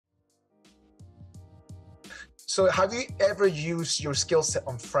So have you ever used your skill set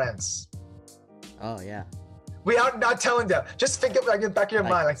on friends? Oh yeah. We are not telling them. Just think of like in the back of your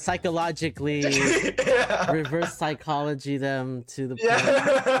mind, like psychologically yeah. reverse psychology them to the point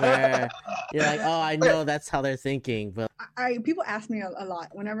Yeah. where you're like, oh, I know that's how they're thinking. But people ask me a lot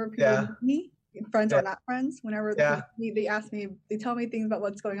whenever people Yeah. meet me, friends Yeah. or not friends. Whenever Yeah. they ask me, they tell me things about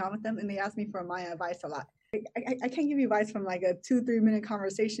what's going on with them, and they ask me for my advice a lot. I can't give you advice from like a 2-3 minute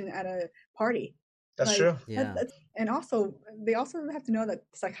conversation at a party. That's Like, true. yeah, and also they also have to know that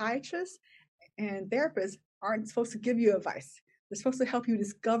psychiatrists and therapists aren't supposed to give you advice. They're supposed to help you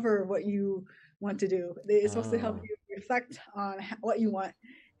discover what you want to do. They're supposed to help Oh. you reflect on what you want,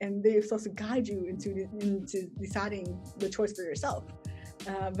 and they're supposed to guide you into deciding the choice for yourself.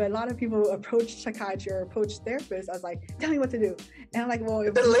 But a lot of people approach psychiatry or approach therapists as like, tell me what to do. And I'm like, well,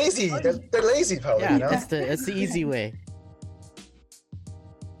 if They're lazy. They're lazy, probably. yeah, You know? it's the easy way.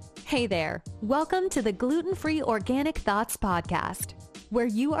 Hey there. Welcome to the Gluten-Free Organic Thoughts Podcast, where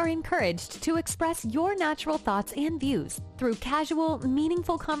you are encouraged to express your natural thoughts and views through casual,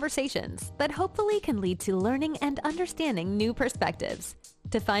 meaningful conversations that hopefully can lead to learning and understanding new perspectives.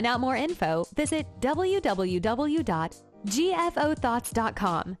 To find out more info, visit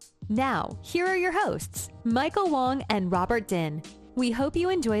www.gfothoughts.com. Now, here are your hosts, Michael Wong and Robert Din. We hope you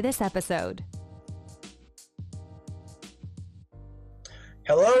enjoy this episode.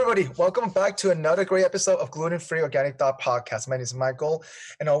 Hello, everybody. Welcome back to another great episode of Gluten-Free Organic Thought Podcast. My name is Michael,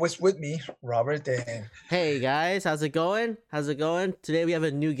 and always with me, Robert Dan. Hey guys, how's it going? Today we have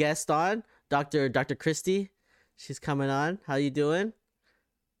a new guest on, Dr. Christy. She's coming on. How you doing?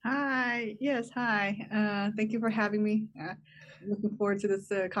 Hi. Yes. Hi. Thank you for having me. Looking forward to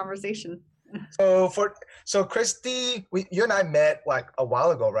this conversation. So Christy, you and I met like a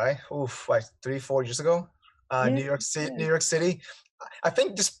while ago, right? Oof, like 3-4 years ago. New York City. I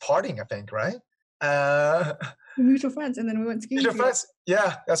think just partying, right? Mutual friends, and then we went skiing. Mutual friends.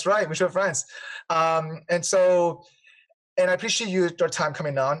 Yeah, that's right. Mutual friends. And I appreciate your time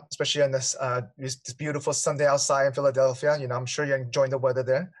coming on, especially on this beautiful Sunday outside in Philadelphia. You know, I'm sure you're enjoying the weather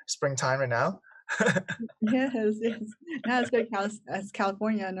there, springtime right now. Yes. Not as good as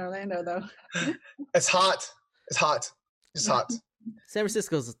California and Orlando, though. It's hot. San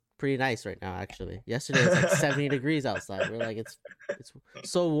Francisco's pretty nice right now, actually. Yesterday it was like 70 degrees outside. We're like, it's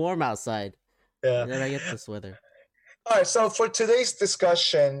so warm outside. Yeah. And then I get this weather. All right, so for today's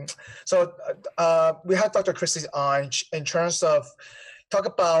discussion, we had Dr. Christy on in terms of talk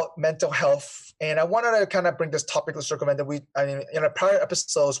about mental health, and I wanted to kind of bring this topic to circumvent that in our prior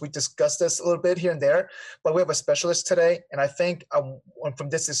episodes we discussed this a little bit here and there, but we have a specialist today, and I think from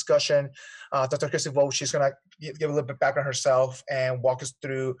this discussion, Dr. Christy Vogt, she's gonna give a little bit background herself and walk us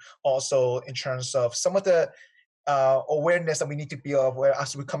through also in terms of some of the awareness that we need to be aware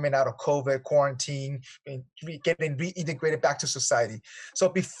as we're coming out of COVID, quarantine, and getting reintegrated back to society. So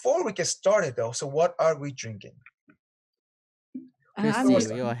before we get started though, so what are we drinking?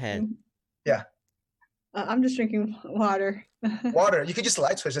 Christy, go ahead. Yeah. I'm just drinking water. Water. You could just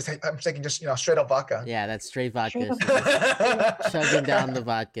light switch. I'm thinking just straight up vodka. Yeah, that's straight vodka. Straight Chugging down the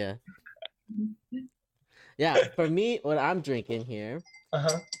vodka. Yeah, for me, what I'm drinking here,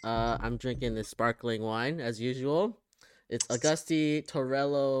 I'm drinking this sparkling wine as usual. It's Augusti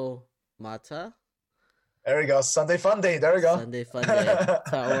Torello Mata. There we go. Sunday fun day. There we go. Sunday fun day.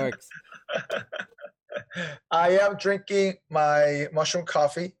 That's how it works. I am drinking my mushroom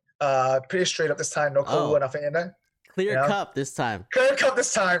coffee. Pretty straight up this time. No cocoa, nothing in it. Clear cup this time. Clear cup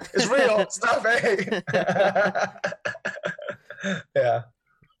this time. It's real. It's not fake. Yeah.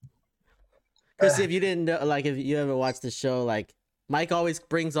 Christy, if you didn't know, like, if you ever watched the show, like, Mike always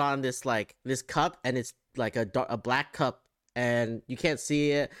brings on this cup, and it's like a black cup, and you can't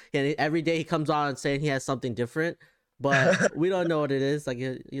see it. And every day he comes on saying he has something different, but we don't know what it is. Like,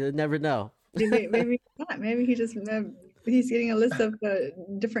 you never know. Maybe not. Maybe he's getting a list of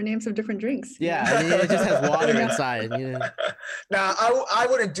different names of different drinks. Yeah, I mean, it just has water inside. You know? Nah, I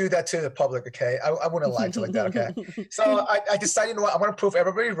wouldn't do that to the public, okay? I wouldn't lie to like that, okay? So I decided, you know what? I'm going to prove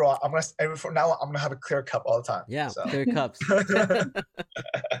everybody wrong. From now on, I'm going to have a clear cup all the time. Yeah, so. Clear cups.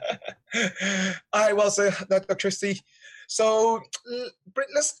 All right, well, so Dr. Christy, so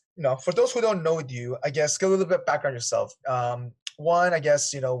let's, for those who don't know you, I guess, give a little bit background yourself. One, I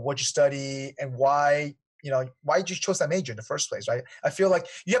guess, what you study and why did you choose that major in the first place, right? I feel like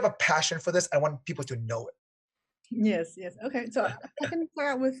you have a passion for this. I want people to know it. Yes. Okay, so I can start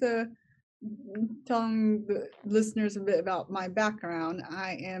out with telling the listeners a bit about my background.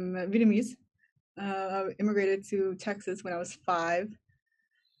 I am Vietnamese. I immigrated to Texas when I was 5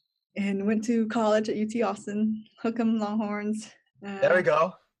 and went to college at UT Austin, Hook'em Longhorns. There we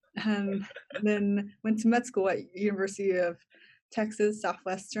go. Then went to med school at University of Texas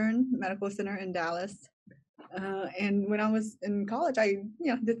Southwestern Medical Center in Dallas. And when I was in college, I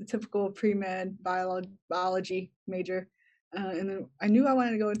did the typical pre-med biology major, and then I knew I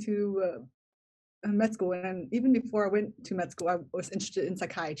wanted to go into med school. And even before I went to med school, I was interested in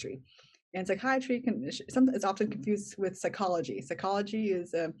psychiatry. And psychiatry is often confused with psychology. Psychology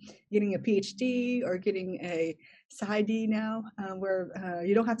is getting a PhD or getting a PsyD now, where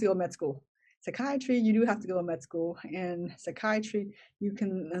you don't have to go to med school. Psychiatry, you do have to go to med school. And psychiatry, you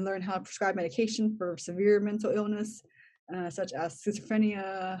can learn how to prescribe medication for severe mental illness, such as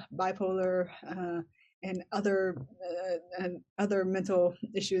schizophrenia, bipolar, and other mental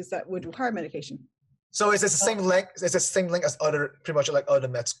issues that would require medication. So is it the same length? It's the same length as pretty much like other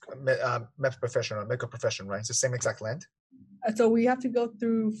med profession or medical profession, right? It's the same exact length. So we have to go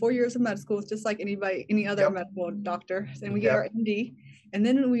through 4 years of med school, just like any other medical doctor. And we get our MD, and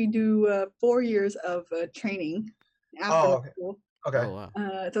then we do 4 years of training after med school. Okay. Oh, wow.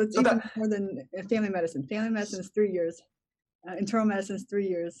 So it's even more than family medicine. Family medicine is 3 years. Internal medicine is 3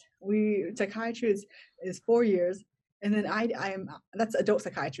 years. Psychiatry is 4 years, and then that's adult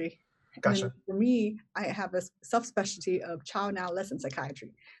psychiatry. Gotcha. For me, I have a subspecialty of child and adolescent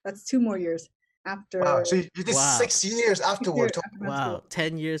psychiatry. That's 2 more years after. Wow. So you did 6 years afterwards. Wow.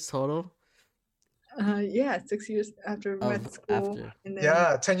 10 years total? 6 years after med school. And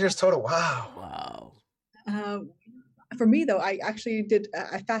then, 10 years total. Wow. For me, though, I actually did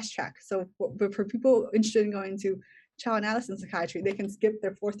a fast track. So for people interested in going to child and adolescent psychiatry, they can skip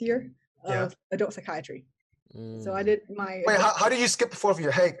their 4th year of adult psychiatry. So I did my. Wait, how do you skip the 4th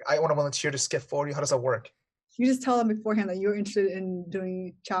year? Hey, I want to volunteer to skip 4 years. How does that work? You just tell them beforehand that you're interested in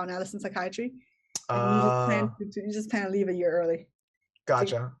doing child and adolescent psychiatry. And you just plan to leave a year early.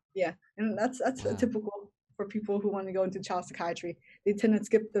 Gotcha. So, and that's typical for people who want to go into child psychiatry. They tend to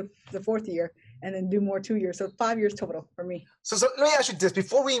skip the 4th year and then do more 2 years. So 5 years total for me. So let me ask you this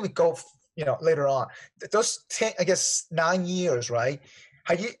before we even go. Later on, those 9 years, right?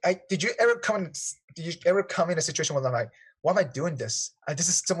 Did you ever come in a situation where I'm like, why am I doing this? This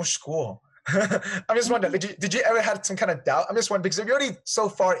is so much school. I'm just wondering, did you ever have some kind of doubt? I'm just wondering, because if you're already so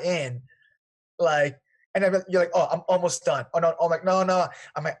far in, like, and then you're like, oh, I'm almost done. Oh no, I'm like, no.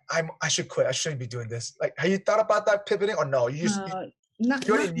 I should quit. I shouldn't be doing this. Like, have you thought about that pivoting or no? You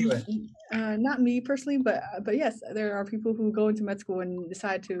already knew it. Not me personally, but yes, there are people who go into med school and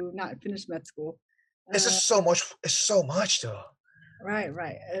decide to not finish med school. It's just so much. It's so much though.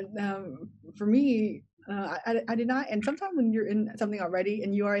 Right. And, for me, I did not. And sometimes when you're in something already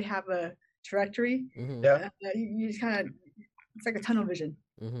and you already have a trajectory, you just kind of, it's like a tunnel vision.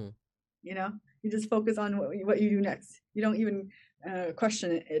 Mm-hmm. You just focus on what you do next. You don't even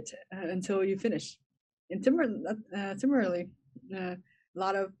question it until you finish. And similarly, a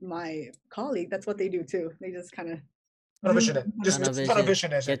lot of my colleagues, that's what they do too. They just kind of tunnel vision it. Just tunnel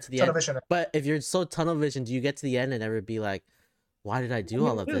vision it. Get to the end. But if you're so tunnel vision, do you get to the end and ever be like, why did I do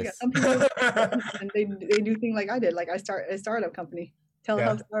all of this? Some people, and they do things like I did. Like I start a startup company,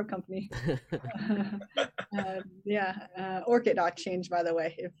 telehealth startup company. Orchid.change, by the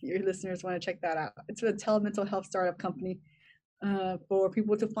way, if your listeners want to check that out. It's a telemental health startup company for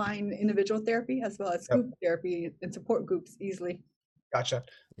people to find individual therapy as well as group therapy and support groups easily. Gotcha.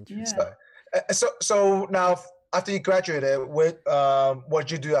 Yeah. So now, after you graduated, what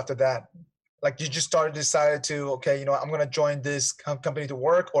did you do after that? Like, you just decided to, okay, I'm going to join this company to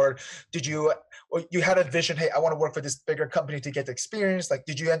work, or you had a vision, hey, I want to work for this bigger company to get the experience? Like,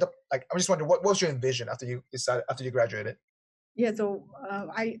 did you end up, like, I'm just wondering, what was your vision after you graduated? Yeah, so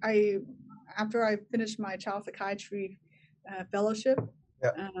after I finished my child psychiatry fellowship,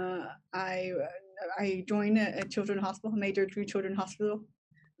 I joined a children's hospital, a major 3 children's hospital,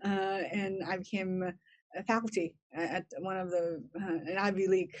 and I became a faculty at one of an Ivy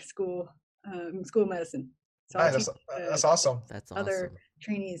League school of medicine. So that's awesome. That's other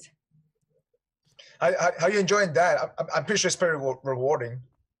trainees. How are you enjoying that? I'm pretty sure it's pretty rewarding.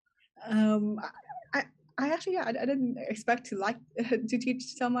 I actually, I didn't expect to like to teach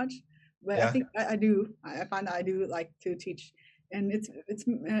so much, but I think I do. I find that I do like to teach, and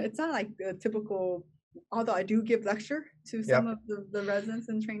it's not like a typical. Although I do give lecture to some of the residents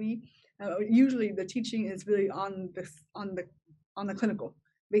and trainees, usually the teaching is really on the clinical.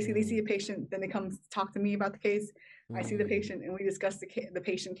 Basically, they see a patient, then they come talk to me about the case. I see the patient, and we discuss the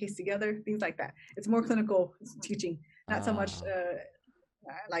patient case together. Things like that. It's more clinical teaching, not so much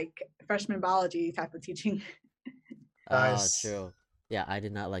like freshman biology type of teaching. Nice. Oh, true. Yeah, I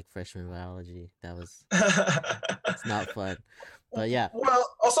did not like freshman biology. That was it's not fun. But yeah. Well,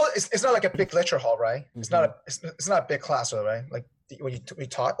 also it's not like a big lecture hall, right? It's not a big class, right? Like you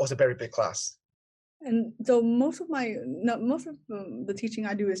taught? Or was it a very big class? And so most of the teaching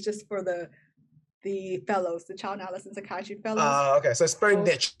I do is just for the fellows, the child and adolescent psychiatry fellows. Okay, so it's very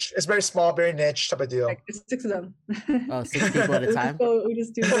niche. It's very small, very niche type of deal. Like it's 6 of them. Oh, 6 people at a time. We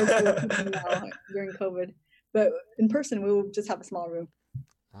just do virtual now during COVID, but in person we will just have a small room.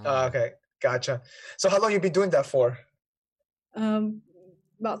 Okay, gotcha. So how long you been doing that for?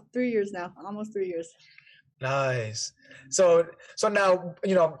 About 3 years now, almost 3 years. Nice. So now,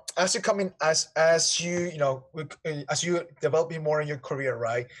 as you come in, as you developing more in your career,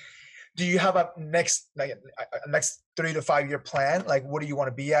 right? Do you have a next 3 to 5 year plan? Like, what do you want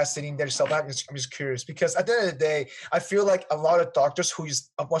to be at sitting there yourself? I'm just curious, because at the end of the day, I feel like a lot of doctors who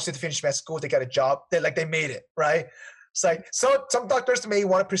once they finish med school, they get a job, they made it, right? It's like, so some doctors may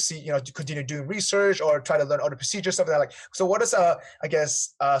want to proceed, to continue doing research or try to learn other procedures, stuff like that. Like, so what does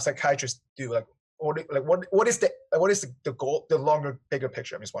psychiatrist do? Like, what is the goal, the longer, bigger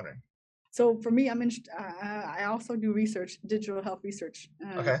picture? I'm just wondering. So for me, I also do research, digital health research.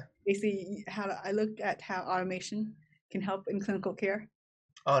 Okay. Basically, I look at how automation can help in clinical care.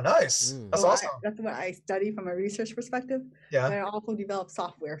 Oh, nice. That's awesome. That's what I study from a research perspective. Yeah. But I also develop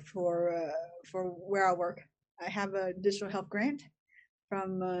software for where I work. I have a digital health grant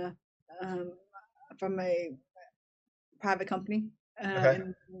from a private company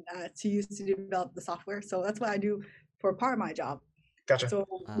to use to develop the software. So that's what I do for part of my job. Gotcha. So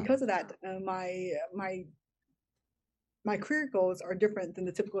because of that, my career goals are different than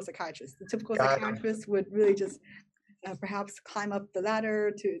the typical psychiatrist. The typical psychiatrist would really just perhaps climb up the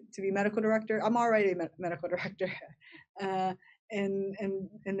ladder to be medical director. I'm already a medical director, and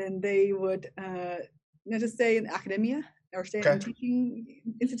then they would just stay in academia or stay in a teaching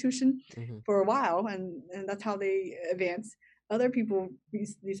institution for a while, and that's how they advance. Other people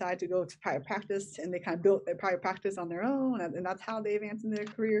decide to go to private practice, and they kind of built their private practice on their own, and that's how they advance in their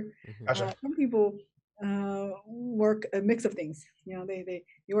career. Gotcha. Some people work a mix of things. They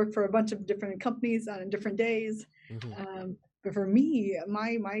work for a bunch of different companies on different days. But for me,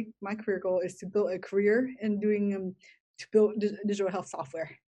 my career goal is to build a career in doing to build digital health software.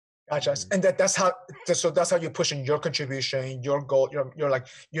 Gotcha. And that's how you're pushing your contribution, your goal,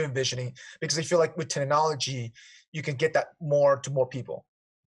 you're envisioning, because I feel like with technology, you can get that to more people.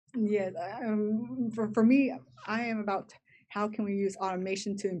 Yeah. For me, I am about how can we use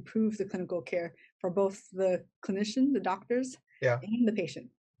automation to improve the clinical care for both the clinician, the doctors, and the patient.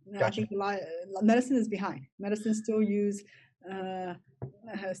 Gotcha. I think a lot medicine is behind. Medicine still use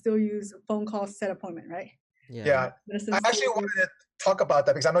phone calls, set appointment, right? Yeah. I actually wanted to talk about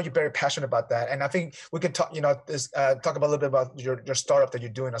that because I know you're very passionate about that, and I think we can talk. Talk about a little bit about your startup that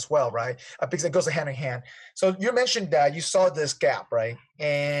you're doing as well, right? Because it goes hand in hand. So you mentioned that you saw this gap, right?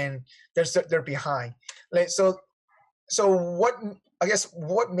 And they're behind. Like so what? I guess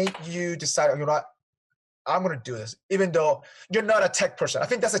what made you decide? I'm going to do this, even though you're not a tech person. I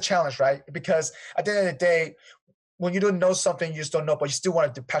think that's a challenge, right? Because at the end of the day, when you don't know something, you just don't know, but you still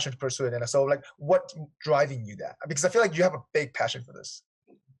want to passion to pursue it. And so, like, what's driving you that? Because I feel like you have a big passion for this.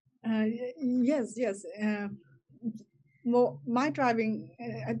 Yes. Well, my driving,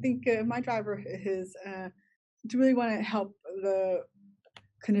 I think my driver is to really want to help the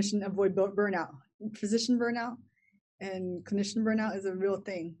clinician avoid burnout, physician burnout, and clinician burnout is a real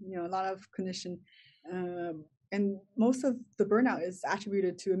thing. A lot of clinician, and most of the burnout is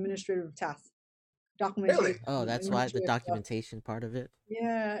attributed to administrative tasks. Documentation. Really? Oh, that's why the documentation part of it.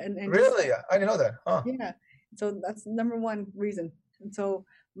 Yeah, and really, I didn't know that. Oh. Yeah, so that's number one reason. And so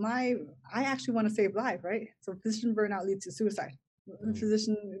I actually want to save lives, right? So physician burnout leads to suicide.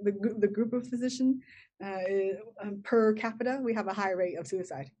 The group of physician per capita, we have a high rate of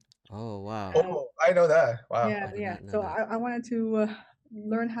suicide. Oh wow! I know that. Wow. Yeah. So I wanted to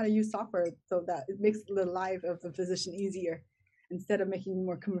learn how to use software so that it makes the life of the physician easier instead of making it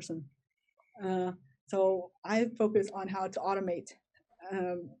more cumbersome. So I focus on how to automate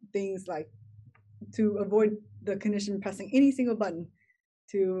things like to avoid the clinician pressing any single button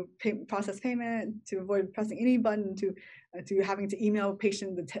to process payment, to avoid pressing any button, to having to email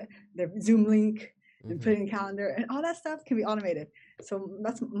patient their Zoom link and put it in calendar, and all that stuff can be automated. So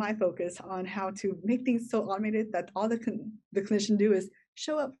that's my focus on how to make things so automated that all the clinician do is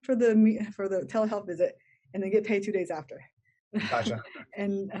show up for the telehealth visit and then get paid 2 days after. Gotcha.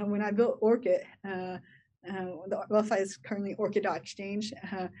 And when I built Orchid, the website is currently orchid.exchange.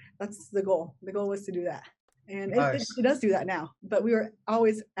 That's the goal. The goal was to do that. And it does do that now. But we were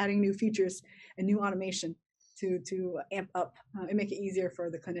always adding new features and new automation to amp up and make it easier for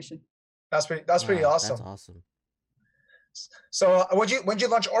the clinician. That's pretty awesome. That's awesome. So when did you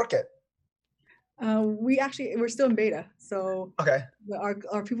launch Orchid? We're still in beta. So Okay.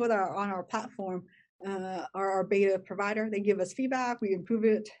 our people that are on our platform are our beta provider. They give us feedback. We improve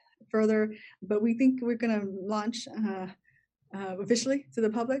it further, but we think we're going to launch officially to the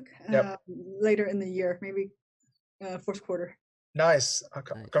public later in the year, maybe fourth quarter. Nice.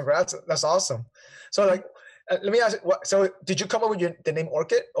 Nice. Congrats. That's awesome. So like, let me ask you, so did you come up with the name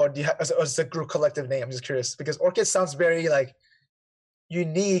Orchid, or do you have, or is it a group collective name? I'm just curious because Orchid sounds very like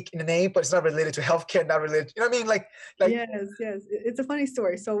unique in the name, but it's not related to healthcare, not related, you know what I mean? Like yes. It's a funny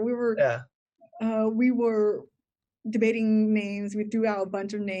story. So we were debating names. We threw out a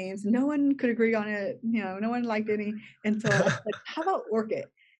bunch of names. No one could agree on it. No one liked any. And so I said, how about Orchid?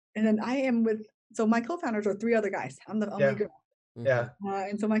 And then so my co-founders are 3 other guys. I'm the only girl. Yeah.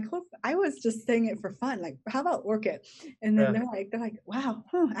 And so I was just saying it for fun, like, how about Orchid? And then they're like, wow,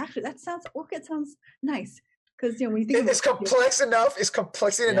 actually Orchid sounds nice. Because when you think it's complex enough, it's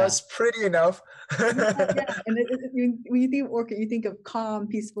complexity enough, it's pretty enough. And when you think of Orchid, you think of calm,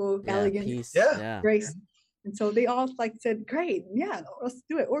 peaceful, elegant, peace, grace. And so they all said, great, let's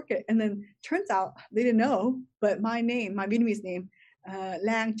do it, Orchid. And then turns out they didn't know, but my Vietnamese name,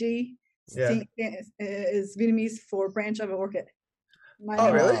 Lang Ji, is Vietnamese for branch of an orchid.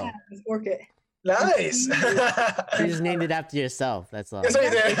 My really? Is Orchid. Nice. You just named it after yourself. That's all. Yes, I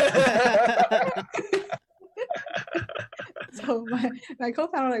did. So my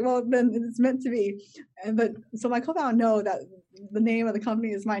co-founder well, then it's meant to be. But so my co-founder know that the name of the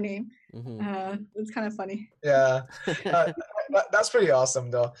company is my name. Mm-hmm. It's kind of funny. Yeah, that's pretty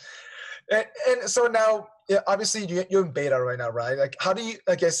awesome though. And so now, obviously you're in beta right now, right? Like, how do you?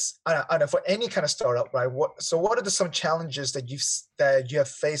 I guess I don't know, for any kind of startup, right? What are some challenges that you have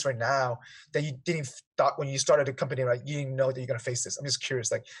faced right now that you didn't thought when you started the company, right? You didn't know that you're gonna face this. I'm just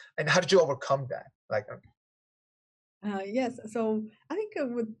curious, like, and how did you overcome that? Like. Yes. So I think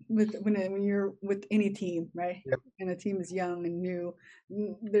when you're with any team, right? Yep. And the team is young and new,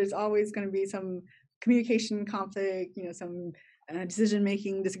 there's always going to be some communication conflict, some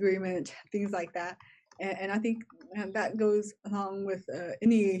decision-making disagreement, things like that. And I think that goes along with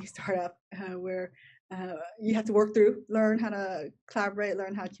any startup where you have to work through, learn how to collaborate,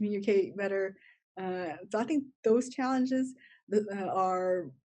 learn how to communicate better. So I think those challenges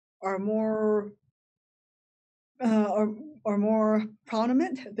are more are more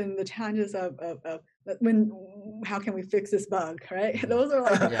prominent than the challenges of how can we fix this bug, right? Those are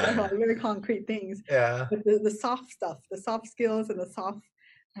like very concrete things. Yeah. But the soft stuff, the soft skills and the soft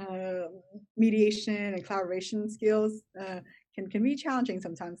mediation and collaboration skills can be challenging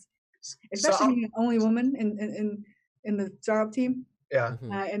sometimes, especially being the only woman in the startup team. Yeah.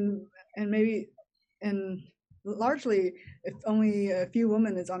 And maybe largely if only a few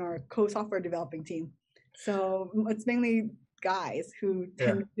women is on our co-software developing team. So it's mainly guys who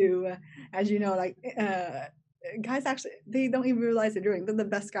tend to, as you know, guys actually, they don't even realize they're doing. They're the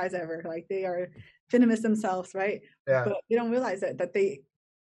best guys ever. Like, they are venomous themselves, right? Yeah. But they don't realize that they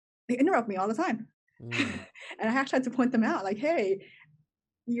interrupt me all the time. And I actually had to point them out, like, hey,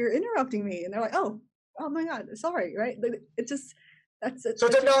 you're interrupting me. And they're like, oh my God, sorry, right? It just, that's it. So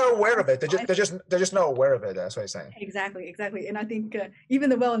they're not aware of it. They're just not aware of it. That's what you're saying. Exactly. And I think even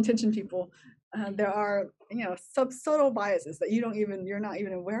the well-intentioned people, there are subtle biases that you're not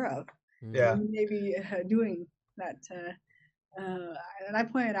even aware of. Yeah. You may be doing that, and I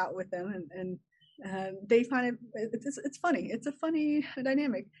pointed out with them, and they find it's funny. It's a funny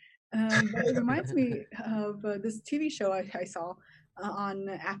dynamic. But it reminds me of this TV show I saw on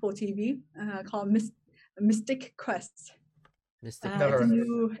Apple TV called Mystic Quest. It's a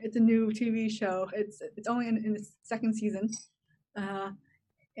new TV show. It's only in its second season.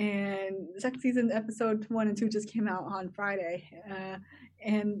 And the second season, episode 1 and 2 just came out on Friday.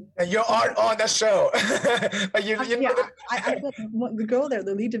 And you aren't on the show. I the girl there,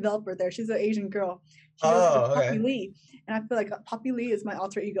 the lead developer there, she's an Asian girl. She goes Poppy Lee. And I feel like Poppy Lee is my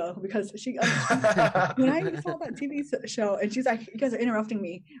alter ego because she when I saw that TV show and she's like, you guys are interrupting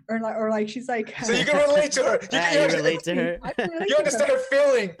me, or like she's like, so you can relate to her. You relate to her. You understand her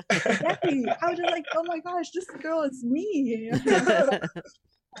feeling. Exactly. I was just like, oh my gosh, this girl is me.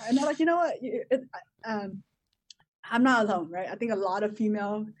 And I'm like, you know what? I'm not alone, right? I think a lot of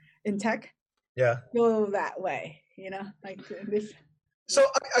female in tech go that way, like this. So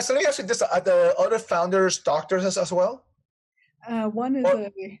let me ask you this: are the other founders doctors as well? One is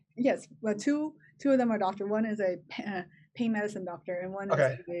yes, but two of them are doctor. One is a pain medicine doctor, and one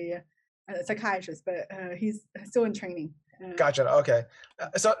is a psychiatrist, but he's still in training. Gotcha. Okay.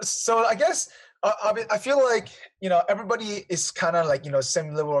 So I guess I feel like everybody is kind of like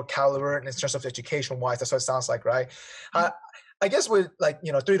same level of caliber in terms of education wise. That's what it sounds like, right? I guess with like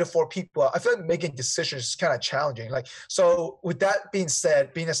 3 to 4 people, I feel like making decisions is kind of challenging. Like, so with that being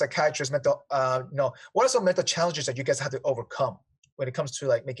said, being a psychiatrist, what are some mental challenges that you guys have to overcome when it comes to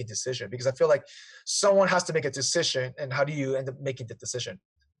like making decisions? Because I feel like someone has to make a decision, and how do you end up making the decision?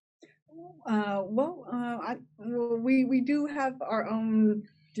 We do have our own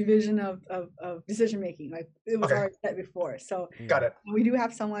division of decision making. Like it was already said before. So got it. We do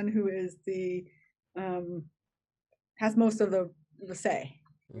have someone who is has most of the say.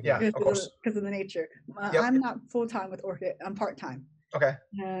 Yeah, of course. Because of the nature. Yep. I'm not full time with Orchid. I'm part time. Okay.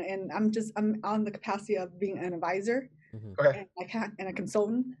 And I'm on the capacity of being an advisor. Okay. And a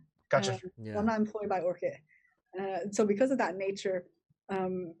consultant. Gotcha. I'm not employed by Orchid. So because of that nature,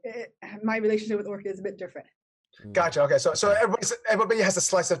 my relationship with Orchid is a bit different. Gotcha. Okay. So everybody has a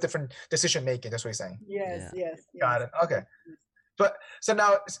slice of different decision making. That's what you're saying. Yes. Got it. Okay. But so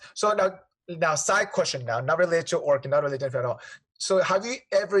now side question now, not related to Orchid, not related at all. So have you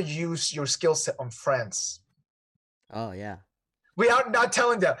ever used your skill set on friends? Oh yeah. We are not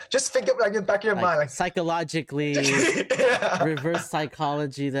telling them. Just think of like in the back of your mind, like psychologically reverse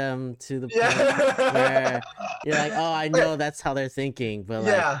psychology them to the point Yeah. where you're like, oh, I know that's how they're thinking, but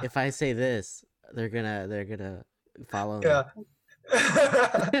like Yeah. if I say this, they're gonna follow me. Yeah.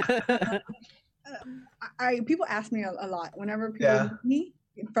 People ask me a lot whenever people Yeah. meet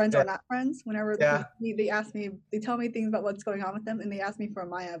me, friends Yeah. or not friends. Whenever Yeah. they ask me, they tell me things about what's going on with them, and they ask me for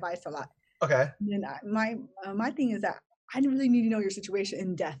my advice a lot. Okay. And my thing is that I really need to know your situation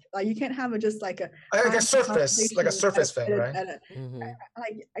in depth. Like you can't have just like a surface thing, right? Mhm.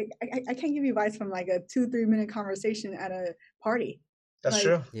 I can't give you advice from like a 2-3 minute conversation at a party. That's Like,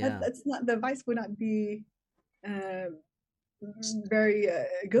 true. Yeah. That's not, the advice would not be very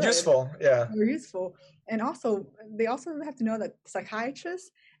good. Useful. Yeah. Or useful. And also, they also have to know that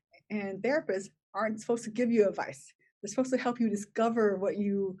psychiatrists and therapists aren't supposed to give you advice. They're supposed to help you discover what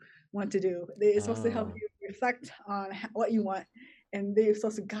you want to do. They're supposed to help you reflect on what you want, and they're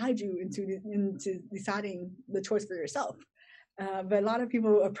supposed to guide you into deciding the choice for yourself. But a lot of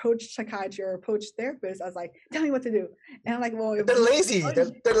people approach psychiatry or approach therapists as like, tell me what to do. And I'm like, well, They're lazy.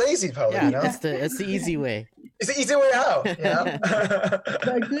 They're lazy, probably. Yeah, it's the easy way. It's the easy way out. Yeah.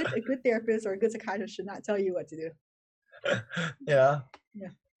 But a good therapist or a good psychiatrist should not tell you what to do. Yeah.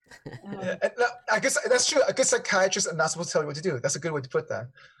 Yeah. I guess that's true. A good psychiatrist is not supposed to tell you what to do. That's a good way to put that.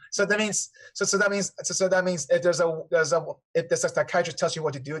 So that means if if the psychiatrist tells you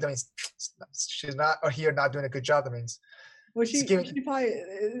what to do, that means she's not or he are not doing a good job. That means. Well, she probably,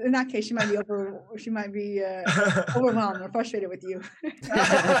 in that case, she might be overwhelmed or frustrated with you.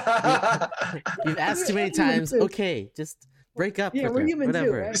 You've asked too many times. Okay, just break up. Yeah, we're human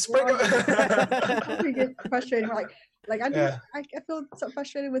too, right? Just break up. We get frustrated. We're like I do. Yeah. I feel so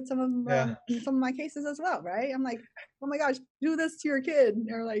frustrated with some of my cases as well, right? I'm like, oh my gosh, do this to your kid,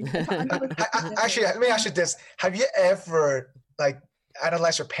 or like. Actually, let me ask you this: have you ever like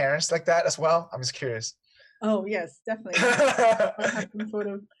analyzed your parents like that as well? I'm just curious. Oh yes, definitely. I have some sort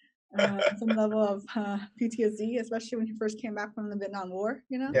of some level of PTSD, especially when he first came back from the Vietnam War.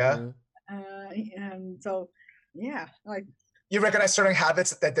 You know. Yeah. And so, yeah, like. You recognize certain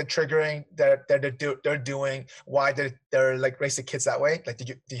habits that they're triggering, that they're doing, why they're like raising kids that way. Like,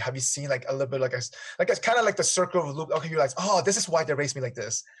 have you seen like a little bit like it's kind of like the circle of loop? Okay, you're like, oh, this is why they raised me like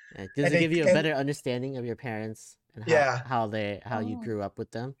this. Does it give you a better understanding of your parents and how you grew up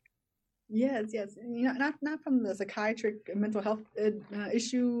with them? Yes. You know, not from the psychiatric mental health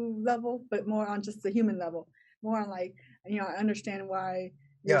issue level, but more on just the human level. More on like, I understand why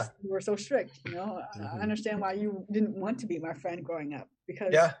you were so strict. I understand why you didn't want to be my friend growing up,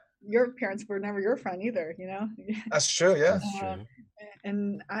 because your parents were never your friend either. That's true. Yeah. That's true.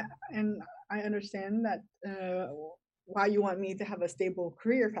 And I understand that why you want me to have a stable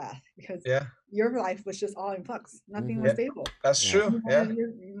career path, because your life was just all in flux. Nothing was stable. That's true. Yeah.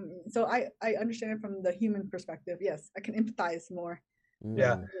 So I understand it from the human perspective. Yes, I can empathize more.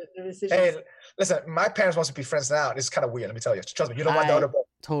 Yeah. Hey, listen, my parents want to be friends now. It's kind of weird. Let me tell you. Trust me, you don't want the other.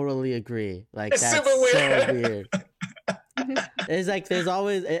 Totally agree. Like it's that's super weird. So weird. It's like there's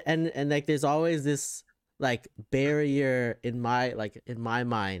always there's always this like barrier in my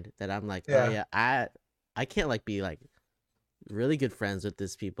mind that I'm like, oh yeah, I can't like be like really good friends with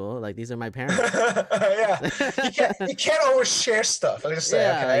these people. Like these are my parents. You can't always share stuff. I just say,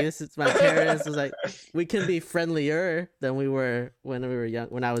 like, this is my parents. It's like we can be friendlier than we were when we were young,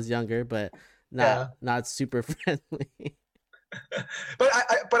 when I was younger, but not super friendly. But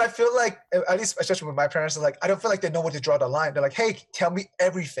I feel like, at least especially with my parents, like I don't feel like they know where to draw the line. They're like, hey, tell me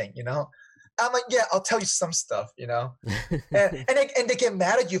everything, I'm like, yeah, I'll tell you some stuff, and they get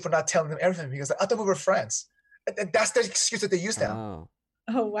mad at you for not telling them everything, because like, I thought we were friends. That's the excuse that they use now.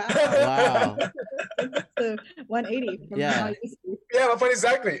 Oh wow! Wow. That's a 180 from how it used to be. Yeah, but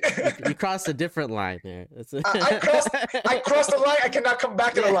exactly. You crossed a different line there. I crossed the line. I cannot come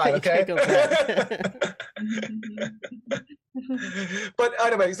back to the line. Okay. But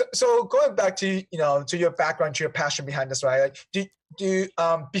anyway, so going back to to your background, to your passion behind this, right? Like, do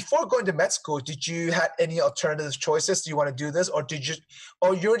before going to med school, did you have any alternative choices? Do you want to do this, or you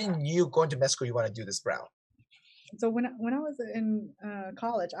already knew going to med school you want to do this route? So when I was in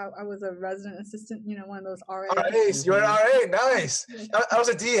college, I was a resident assistant. One of those RA. RAs, you're an RA, nice. I was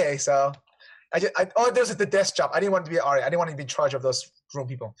a DA, so there's the desk job. I didn't want to be an RA. I didn't want to be in charge of those room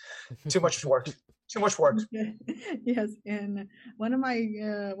people. Too much work. Too much work. Yes, and one of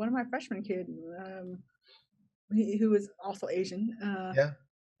my freshman kid, who was also Asian,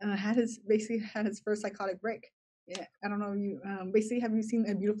 had his first psychotic break. Yeah, I don't know you. Basically, have you seen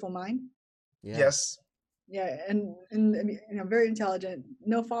A Beautiful Mind? Yeah. Yes. Yeah, and very intelligent,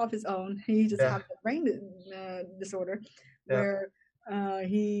 no fault of his own. He just had a brain disorder where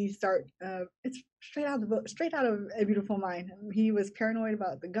he it's straight out of A Beautiful Mind. He was paranoid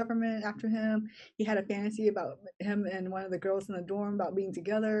about the government after him. He had a fantasy about him and one of the girls in the dorm about being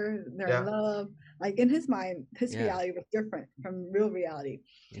together. They're in love. Like in his mind, his reality was different from real reality.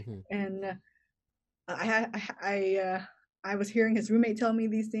 And I was hearing his roommate tell me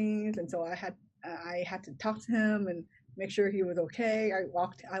these things, and so I had to talk to him and make sure he was okay.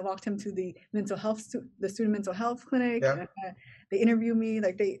 I walked him to the student mental health clinic. They interviewed me.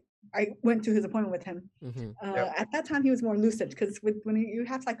 I went to his appointment with him. At that time, he was more lucid, because when you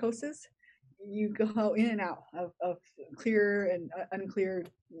have psychosis, you go in and out of clear and unclear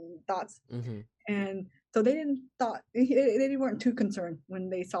thoughts. And so they weren't too concerned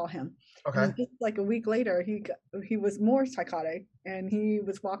when they saw him. Okay. And just like a week later, he was more psychotic, and he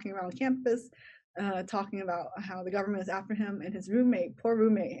was walking around campus, talking about how the government is after him, and his poor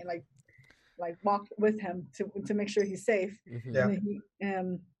roommate, like walked with him to make sure he's safe.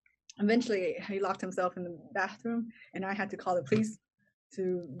 And eventually he locked himself in the bathroom, and I had to call the police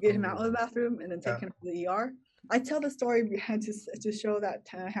to get him out of the bathroom and then take him to the ER. I tell the story behind to show that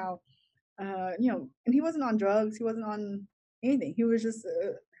how and he wasn't on drugs, he wasn't on anything. He was just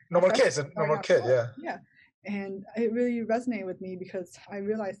a normal kid. Yeah. And it really resonated with me, because I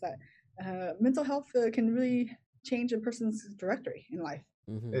realized that mental health can really change a person's trajectory in life.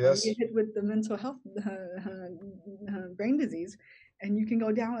 Yes. You get hit with the mental health brain disease, and you can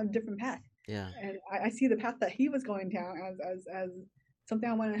go down a different path. Yeah. And I see the path that he was going down as something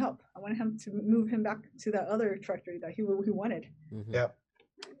I wanted to help. I wanted him to move him back to that other trajectory that he wanted. Yeah.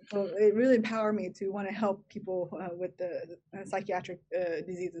 So it really empowered me to want to help people with the psychiatric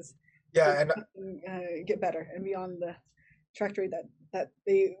diseases. Yeah, and get better and be on the trajectory that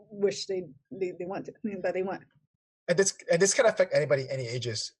they wish they want, that they want. And this can affect anybody, any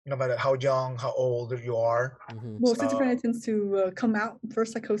ages, no matter how young, how old you are. Well, schizophrenia tends to come out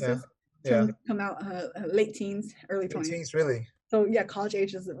first. Psychosis come out late teens, early 20s. Teens, really? So yeah, college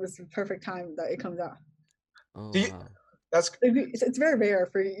age was the perfect time that it comes out. It's very rare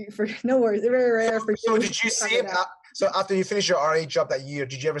for no worries. It's very rare for. So did you see him? So after you finished your RA job that year,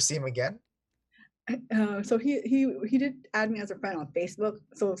 did you ever see him again? So he did add me as a friend on Facebook.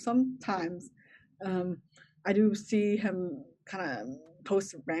 So sometimes I do see him kind of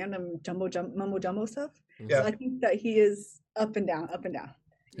post random mumbo jumbo stuff. So I think that he is up and down.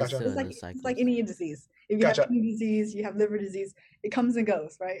 Gotcha. It's like any disease. If you have kidney disease, you have liver disease, it comes and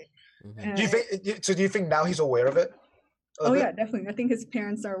goes, right? Do you think now he's aware of it? Oh yeah, definitely. I think his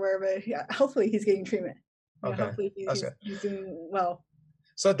parents are aware of it. Yeah, hopefully he's getting treatment. Hopefully he's doing well.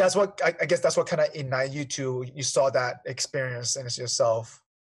 So that's what I guess that's what kind of ignited you to. You saw that experience in yourself,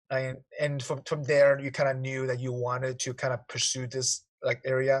 and from there you kind of knew that you wanted to kind of pursue this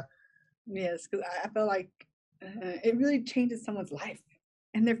area. Yes, because I feel like it really changes someone's life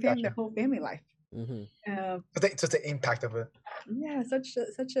and their family, their whole family life. Just the impact of it. Yeah, such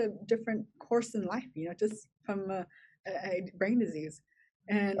a different course in life, just from a brain disease.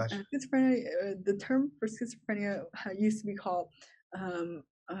 And schizophrenia, the term for schizophrenia used to be called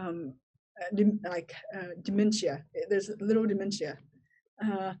dementia. There's little dementia,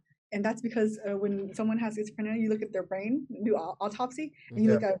 and that's because when someone has schizophrenia, you look at their brain, do autopsy, and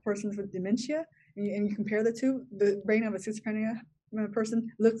you look at a person with dementia, and you compare the two. The brain of a schizophrenia person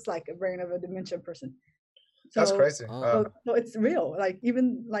looks like a brain of a dementia person. So, that's crazy. So it's real.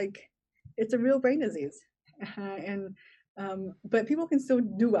 It's a real brain disease, but people can still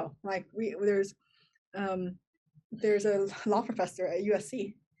do well. There's a law professor at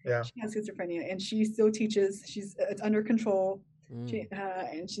USC. Yeah. She has schizophrenia, and she still teaches. It's under control.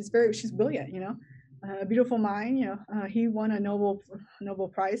 And she's brilliant, A Beautiful Mind. He won a Nobel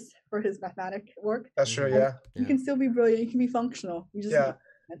Prize for his mathematic work. That's true. Mhm. Yeah. You can still be brilliant. You can be functional. You just Yeah.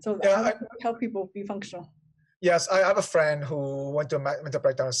 and so Yeah, I would help people be functional. Yes, I have a friend who went through a mental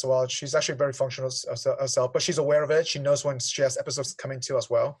breakdown as well. She's actually very functional herself, but she's aware of it. She knows when she has episodes coming to as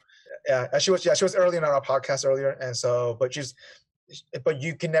well. Yeah, and she was early in our podcast earlier, and so but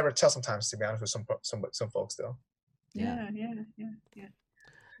you can never tell sometimes, to be honest, with some folks though. Yeah. Yeah.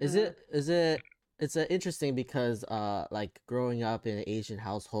 Is it it's interesting because like growing up in an Asian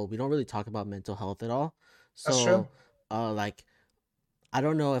household, we don't really talk about mental health at all. That's So true. like I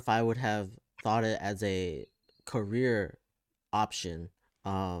don't know if I would have thought it as a career option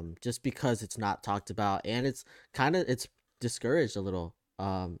just because it's not talked about, and it's discouraged a little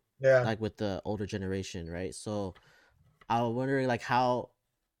Yeah. like with the older generation, right? So I was wondering like how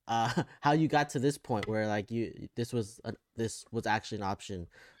you got to this point where like this was actually an option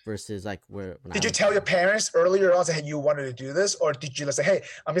versus like where when Did you tell your parents earlier on that you wanted to do this, or did you just say, "Hey,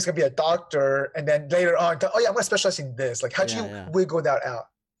 I'm just gonna be a doctor," and then later on, oh yeah, I'm gonna specialize in this? Like, how do you wiggle that out?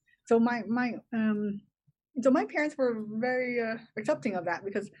 So my parents were very accepting of that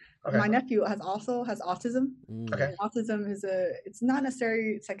because my nephew has autism. Okay. And autism it's not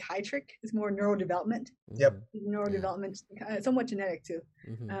necessarily psychiatric; it's more neurodevelopment. Yep. Neurodevelopment, somewhat genetic too.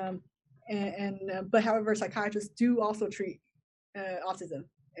 Mm-hmm. But however, psychiatrists do also treat autism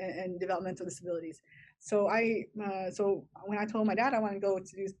and developmental disabilities. So so when I told my dad I want to go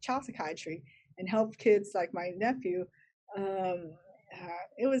to do child psychiatry and help kids like my nephew,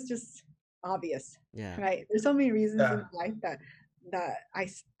 it was just obvious. Yeah. Right. There's so many reasons in life that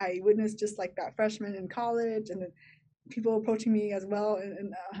I witnessed, just like that freshman in college, and then people approaching me as well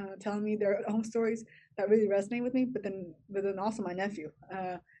and telling me their own stories that really resonate with me. But then also my nephew.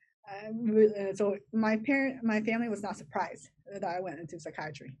 So my family was not surprised that I went into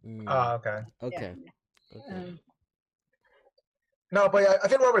psychiatry. Okay. Okay. No, but I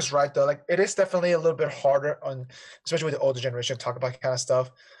think Robert's right though. Like, it is definitely a little bit harder especially with the older generation, to talk about kind of stuff.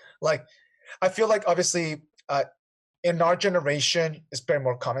 Like, I feel like obviously in our generation it's very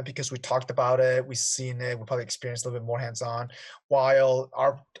more common because we talked about it, we've seen it, we probably experienced a little bit more hands-on, while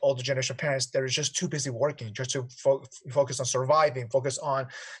our older generation parents, they're just too busy working just to focus on surviving, focus on,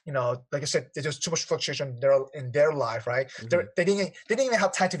 like I said, there's just too much fluctuation in their life, right? Mm-hmm. They didn't even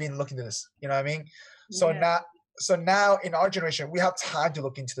have time to even look into this, you know what I mean? So now in our generation, we have time to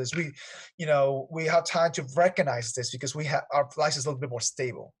look into this. We have time to recognize this because our life is a little bit more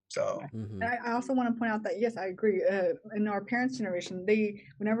stable. So I also want to point out that, yes, I agree. In our parents' generation,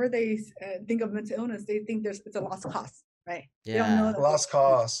 whenever they think of mental illness, they think it's a lost cause, right? Yeah. They don't know that lost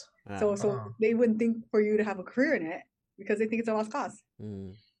cause. So they wouldn't think for you to have a career in it because they think it's a lost cause.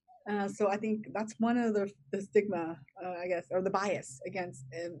 So I think that's one of the stigma, I guess, or the bias against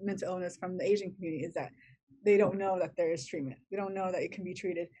mental illness from the Asian community, is that they don't know that there is treatment. They don't know that it can be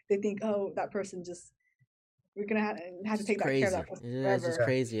treated. They think, oh, that person we're gonna have to take that care of that person forever. It's just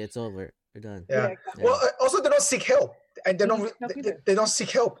crazy. It's over. We're done. Yeah. Exactly. Well, also they don't seek help, and they don't seek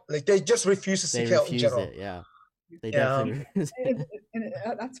help. Like, they just refuse to seek help in general. Yeah. They definitely. and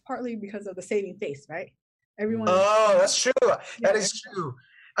that's partly because of the saving face, right? Everyone. Oh, that's true. That is true.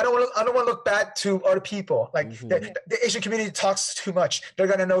 I don't want to look bad to other people. Like, the Asian community talks too much. They're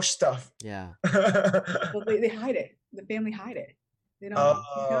gonna know stuff. Yeah. Well, they hide it. The family hide it. They don't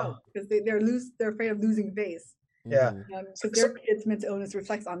know because they're afraid of losing face. Yeah. Because their kids' mental illness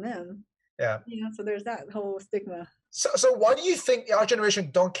reflects on them. Yeah. So there's that whole stigma. So why do you think our generation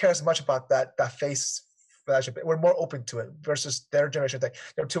don't care as much about that face? We're more open to it versus their generation.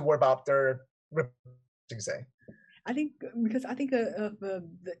 They're too worried about their say. I think because of the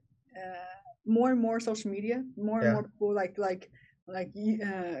more and more social media, more and more people like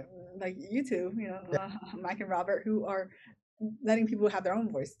you two, Mike and Robert, who are letting people have their own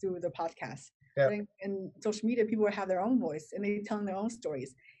voice through the podcast. Yeah. And social media, people have their own voice and they're telling their own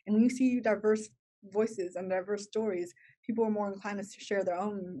stories. And when you see diverse voices and diverse stories, people are more inclined to share their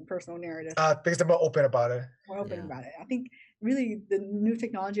own personal narrative. Because they're more open about it. About it. I think really the new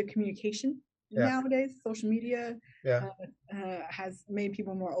technology of communication nowadays, social media, has made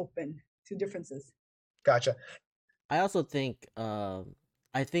people more open to differences. Gotcha. I also think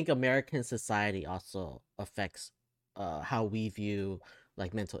American society also affects how we view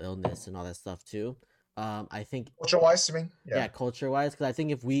like mental illness and all that stuff too. I think culture-wise, you mean? Yeah, culture-wise, because I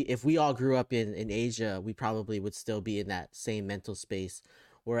think if we all grew up in Asia, we probably would still be in that same mental space.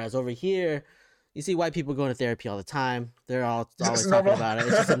 Whereas over here, you see white people going to therapy all the time. They're always talking about it.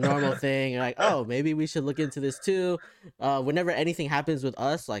 It's just a normal thing. You're like, oh, maybe we should look into this too. Whenever anything happens with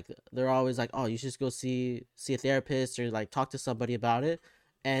us, like they're always like, oh, you should just go see a therapist or like talk to somebody about it.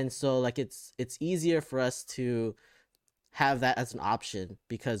 and so like it's easier for us to have that as an option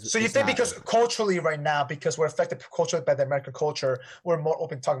because So you think because culturally right now, because we're affected culturally by the American culture, we're more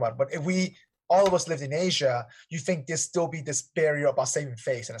open to talking about it. But if we all of us lived in Asia, you think there's still be this barrier about saving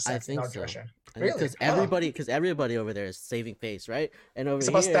face in a sense in our direction? Really? Because everybody over there is saving face, right? And over It's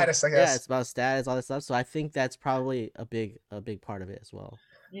here, about status, I guess. Yeah, it's about status, all that stuff. So I think that's probably a big part of it as well.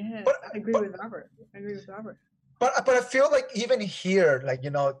 Yeah, I agree with Robert. But I feel like even here, like, you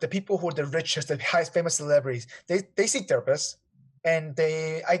know, the people who are the richest, the highest famous celebrities, they see therapists, and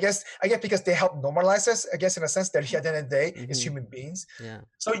I guess because they help normalize us, I guess in a sense that at the end of the day is human beings. Yeah.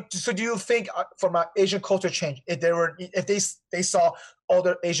 So do you think from an Asian culture change, if they saw all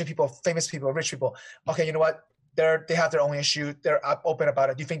the Asian people, famous people, rich people, okay, you know what? They have their own issue. They're open about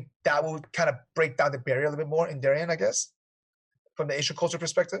it. Do you think that will kind of break down the barrier a little bit more in their end, I guess, from the Asian culture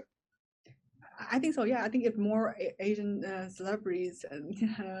perspective? I think so. Yeah, I think if more Asian celebrities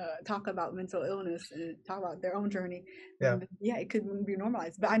talk about mental illness and talk about their own journey, it could be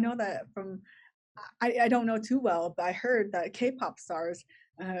normalized. But I know that I don't know too well, but I heard that K-pop stars,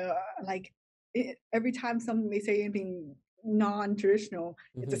 every time they say anything non-traditional,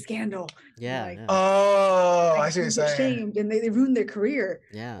 it's a scandal. I see what you're saying. Shamed, and they ruin their career.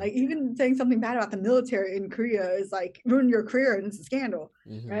 Like even saying something bad about the military in Korea is like ruin your career, and it's a scandal,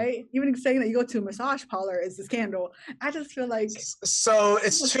 right? Even saying that you go to a massage parlor is a scandal. I just feel like so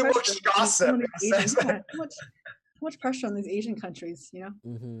it's too much gossip. Too much pressure on these Asian countries, you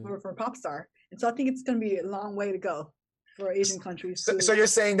know, for a pop star, and so I think it's going to be a long way to go for Asian countries. So you're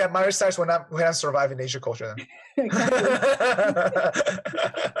saying that Miley Cyrus will not survive in Asian culture then?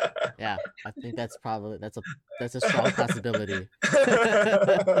 Yeah, I think that's a strong possibility.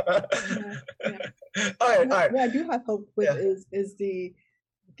 All right. What I do have hope with is the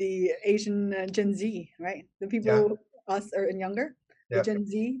Asian Gen Z, right? The people us or and younger, the Gen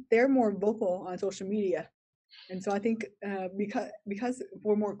Z, they're more vocal on social media. And so I think because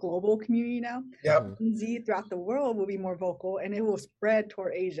we're more global community now, Gen Z throughout the world will be more vocal, and it will spread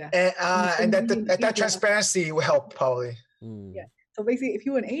toward Asia. And that transparency will help probably. Yeah. So basically, if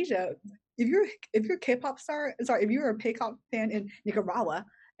you're in Asia, if you're a K-pop star, if you're a K-pop fan in Nicaragua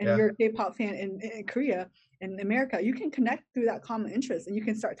and you're a K-pop fan in Korea and America, you can connect through that common interest, and you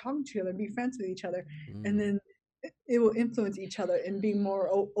can start talking to each other and be friends with each other, and then it will influence each other and be more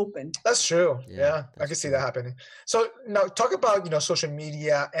open. That's true. Yeah, I can see that happening. So now talk about, you know, social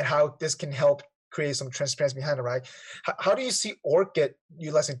media and how this can help create some transparency behind it, right? How do you see Orchid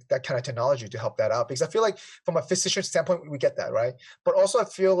utilizing that kind of technology to help that out? Because I feel like from a physician standpoint, we get that, right? But also I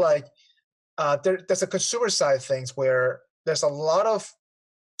feel like there's a consumer side of things where there's a lot of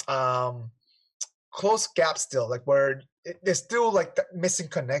close gaps still, like where there's still like that missing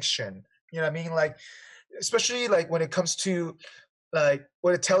connection. You know what I mean? Like, especially like when it comes to like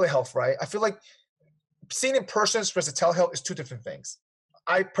with telehealth, right? I feel like seeing in person versus telehealth is two different things.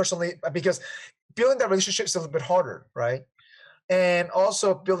 I personally, because building that relationship is a little bit harder, right? And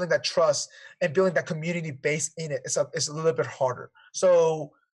also building that trust and building that community base in it is a little bit harder.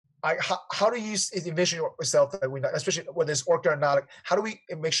 So how do you envision yourself that especially whether it's Orchid or not, like, how do we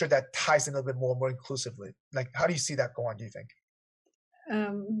make sure that ties in a little bit more inclusively? Like, how do you see that go on, do you think?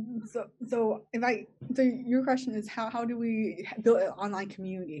 So your question is how do we build an online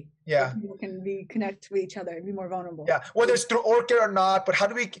community? Yeah, people can connect with each other and be more vulnerable. Yeah, whether it's through Orchid or not, but how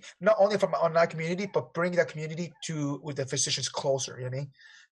do we not only from an online community, but bring that community with the physicians closer? You know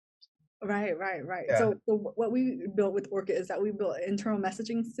what I mean? Right. Yeah. So what we built with Orchid is that we built an internal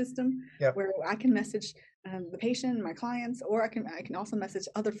messaging system where I can message the patient, my clients, or I can also message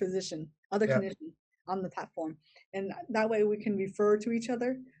other clinicians on the platform, and that way we can refer to each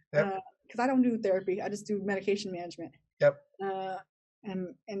other. Because I don't do therapy, I just do medication management.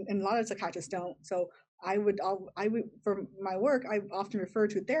 And a lot of psychiatrists don't. So I would for my work, I often refer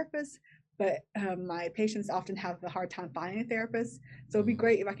to therapists, but my patients often have a hard time finding a therapist. So it'd be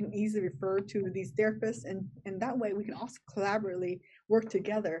great if I can easily refer to these therapists, and that way we can also collaboratively work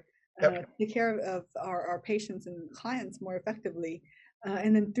together, take care of our patients and clients more effectively.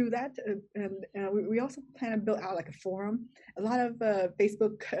 And then through that, we also plan to build out like a forum. A lot of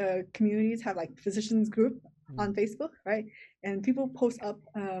Facebook communities have like physicians group on Facebook, right? And people post up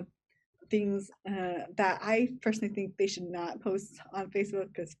things that I personally think they should not post on Facebook,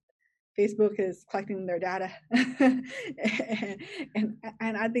 because Facebook is collecting their data, and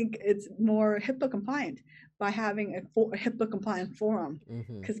I think it's more HIPAA compliant by having a HIPAA compliant forum,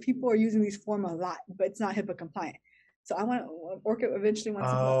 because people are using these forums a lot, but it's not HIPAA compliant. So Orchid eventually wants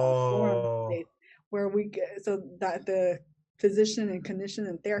to build a forum where we get, so that the physician and clinician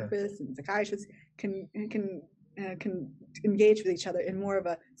and therapists and psychiatrists can can engage with each other in more of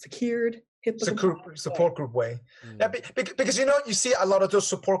a secured support group way. Yeah, because you see a lot of those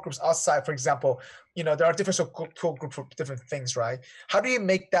support groups outside. For example, there are different support groups for different things, right? How do you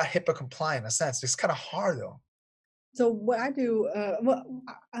make that HIPAA compliant in a sense? It's kind of hard though. So what I do, what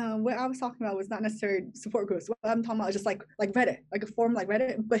I was talking about was not necessarily support groups. What I'm talking about is just like Reddit, like a forum like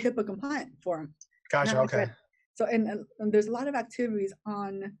Reddit, but HIPAA compliant forum. Gotcha. Okay. Reddit. So and there's a lot of activities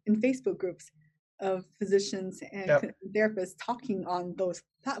in Facebook groups of physicians and therapists talking on those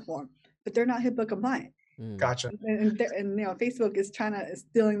platforms, but they're not HIPAA compliant. Gotcha. And Facebook is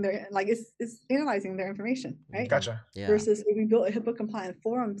stealing their, it's analyzing their information, right? Gotcha. Yeah. Versus if we built a HIPAA compliant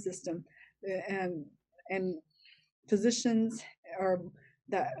forum system, and physicians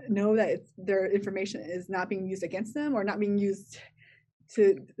that know that their information is not being used against them or not being used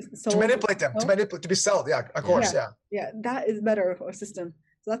to manipulate them, to be sold. Yeah, of course. Yeah, that is better for a system.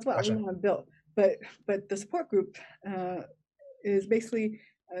 So that's what we want to build. But the support group is basically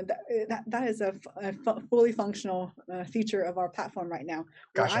that is a fully functional feature of our platform right now.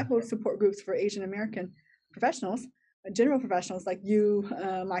 Where I host support groups for Asian American professionals, general professionals like you,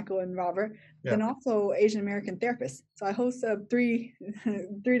 Michael and Robert, and also Asian American therapists. So I host three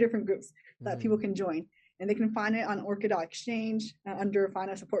different groups that people can join, and they can find it on Orchid.exchange under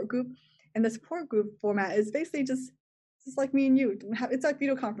Find a Support Group. And the support group format is basically just like me and you. It's like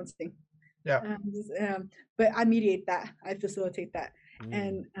video conferencing. Yeah. But I mediate that. I facilitate that.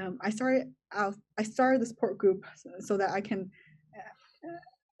 And I started the support group so that I can,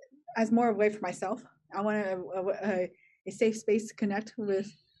 as more of a way for myself. I want a safe space to connect with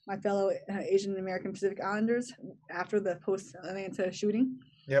my fellow Asian American Pacific Islanders after the post-Atlanta shooting.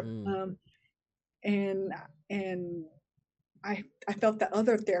 Yep. And I felt that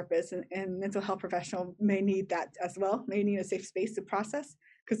other therapists and mental health professionals may need that as well. May need a safe space to process,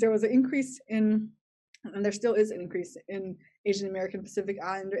 because there was an increase and there still is an increase in Asian American Pacific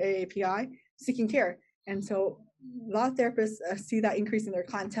Islander AAPI seeking care. And so a lot of therapists see that increase in their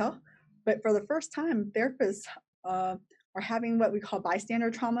clientele. But for the first time, therapists are having what we call bystander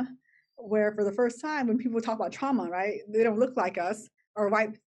trauma, where for the first time, when people talk about trauma, right, they don't look like us, or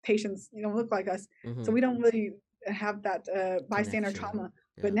white patients, don't look like us. So we don't really have that bystander trauma.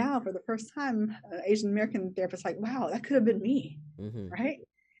 Yeah. But now, for the first time, Asian American therapists like, wow, that could have been me, right?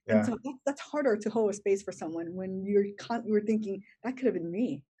 Yeah. And so that's harder to hold a space for someone when you're thinking that could have been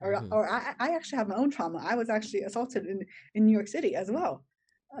me, or I actually have my own trauma. I was actually assaulted in New York City as well.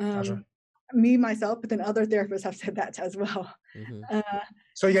 Me myself, but then other therapists have said that as well.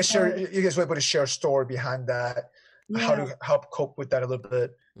 So you guys were able to share a story behind that, how to help cope with that a little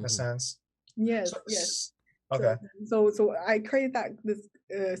bit in a sense. Yes. Okay. So I created this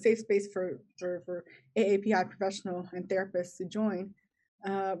safe space for AAPI professional and therapists to join.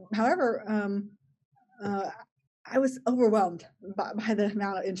 However, I was overwhelmed by the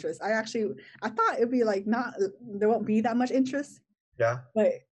amount of interest. I thought it'd be like there won't be that much interest. Yeah.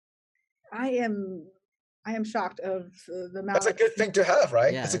 But I am shocked of the amount. That's a good thing to have,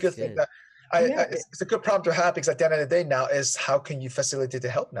 right? Yeah, it's a good thing that it's a good problem to have, because at the end of the day now is how can you facilitate the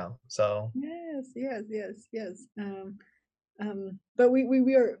help now? So yes. But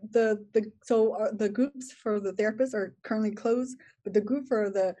we are the groups for the therapists are currently closed, but the group for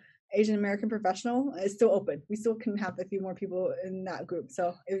the Asian American professional is still open. We still can have a few more people in that group.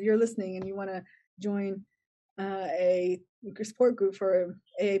 So if you're listening and you want to join a support group for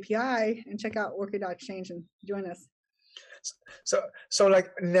AAPI, and check out Orchid.exchange and join us. So like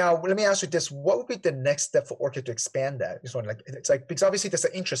now, let me ask you this: what would be the next step for Orchid to expand that? This one, it's like, because obviously there's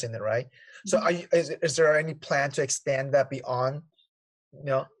an interest in it, right? So is there any plan to expand that beyond,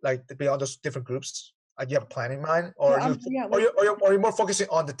 like beyond those different groups? Do you have a plan in mind, or are you more focusing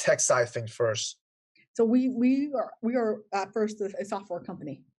on the tech side of things first? So we are at first a software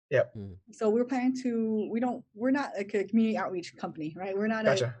company. Yep. So we're planning to. We're not like a community outreach company, right? We're not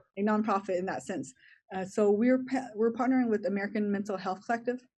a nonprofit in that sense. So we're partnering with American Mental Health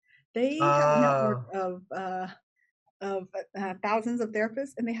Collective. They have a network of thousands of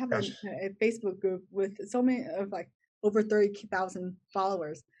therapists, and they have a Facebook group with so many of like over 30,000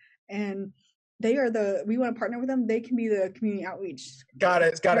 followers. And we want to partner with them. They can be the community outreach. Got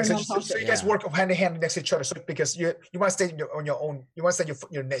it. So you guys work hand in hand next to each other. So because you want to stay on your own, you want to stay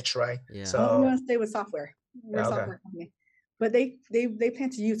your niche, right? Yeah. So we want to stay with software. We're a software company, but they plan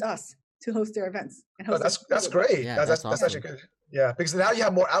to use us to host their events. And host that's great. Yeah, that's actually good. Yeah, because now you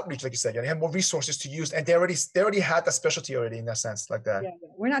have more outreach, like you said. You have more resources to use, and they already had that specialty already in that sense, like that. Yeah.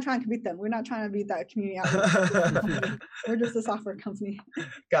 We're not trying to beat them. We're not trying to beat that community outreach. We're just a software company.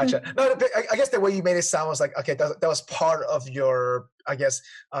 Gotcha. No, I guess the way you made it sound was like, okay, that was part of your I guess,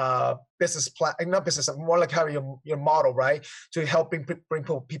 business plan, not business, more like how your model, right? To help bring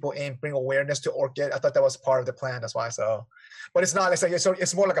people in, bring awareness to Orchid. I thought that was part of the plan. That's why. So, but it's not.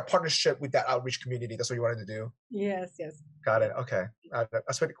 It's more like a partnership with that outreach community. That's what you wanted to do. Yes. Got it. Okay.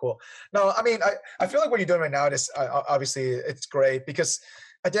 That's pretty cool. No, I mean, I feel like what you're doing right now is obviously it's great because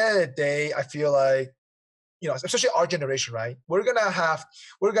at the end of the day, I feel like, especially our generation, right? We're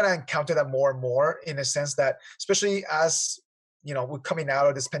gonna encounter that more and more in a sense that, especially as we're coming out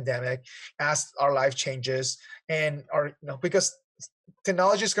of this pandemic, as our life changes, and because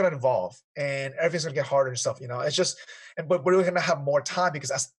technology is gonna evolve and everything's gonna get harder and stuff. It's just, but we're gonna have more time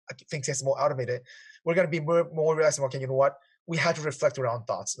because as things get more automated, we're gonna be more realizing, okay, you know what? We have to reflect our own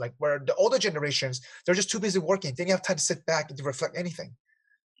thoughts. Like where the older generations, they're just too busy working. They don't have time to sit back and to reflect anything.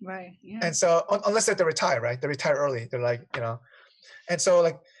 Right. Yeah. And so unless they retire, right? They retire early. They're like, and so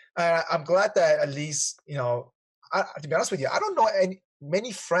like, I'm glad that at least, to be honest with you, I don't know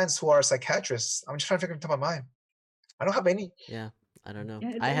many friends who are psychiatrists. I'm just trying to figure it out my mind. I don't have any. Yeah. I don't know.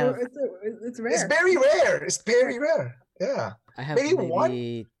 Yeah, I have. It's rare. It's very rare. It's very rare. Yeah. I have maybe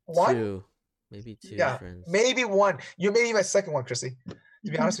one, one, two, maybe two yeah, friends. Maybe one. You may be my second one, Chrissy.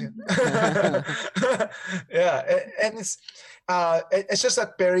 To be honest with you. Yeah, and it's just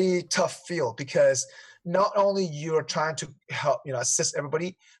a very tough field because not only you're trying to help, assist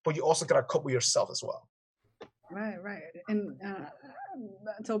everybody, but you also gotta cope with yourself as well. Right. And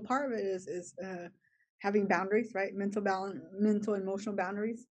so part of it is having boundaries, right? Mental emotional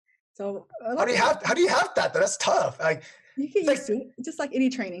boundaries. So how do you have that? That's tough. Like you get used to it, just like any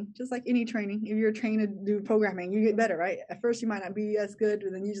training. If you're trained to do programming, you get better, right? At first you might not be as good,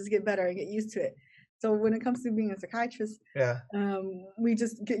 but then you just get better and get used to it. So when it comes to being a psychiatrist, we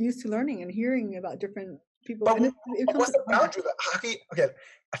just get used to learning and hearing about different people. But what's the boundary? Okay,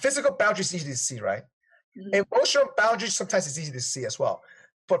 a physical boundary is easy to see, right? Mm-hmm. Emotional boundaries sometimes it's easy to see as well.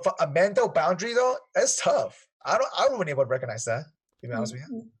 But for a mental boundary though, that's tough. I wouldn't be able to recognize that, to be honest with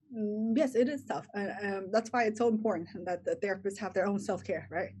you. Yes, it is tough. That's why it's so important that the therapists have their own self-care,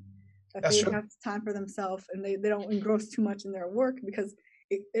 right? That they have time for themselves and they don't engross too much in their work because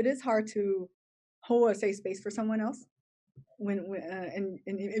it is hard to hold a safe space for someone else when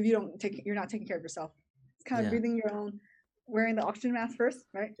if you're not taking care of yourself. It's kind of breathing your own, wearing the oxygen mask first,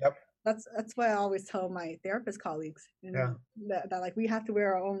 right? Yep. That's why I always tell my therapist colleagues that like we have to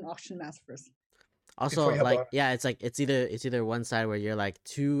wear our own oxygen mask first. Also, like, it's either one side where you're like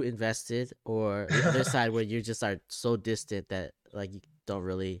too invested, or the other side where you just are so distant that like you don't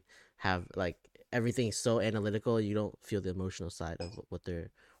really have like everything's so analytical. You don't feel the emotional side of what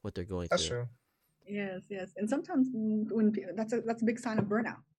they're going through. That's true. Yes, and sometimes when that's a big sign of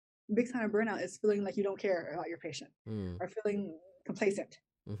burnout. A big sign of burnout is feeling like you don't care about your patient or feeling complacent,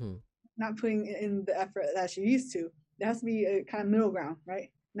 not putting in the effort that you used to. There has to be a kind of middle ground, right?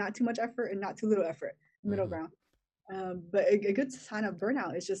 Not too much effort and not too little effort, middle ground. But a good sign of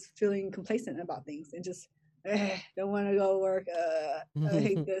burnout is just feeling complacent about things and just don't want to go to work. I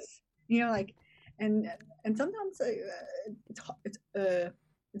hate this, and sometimes it's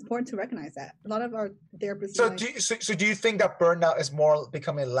important to recognize that. A lot of our therapists. So do you think that burnout is more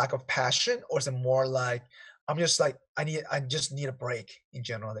becoming a lack of passion, or is it more like I just need a break in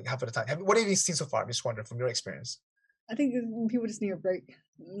general, like half of the time? What have you seen so far? I'm just wondering from your experience. I think people just need a break.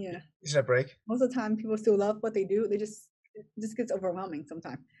 Yeah. Is it a break? Most of the time, people still love what they do. It just gets overwhelming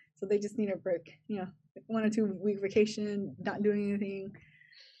sometimes. So they just need a break. 1 or 2 week vacation, not doing anything.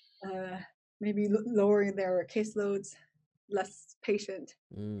 Maybe lowering their caseloads, less patient.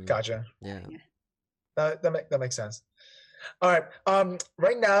 Gotcha. Yeah. That makes sense. All right.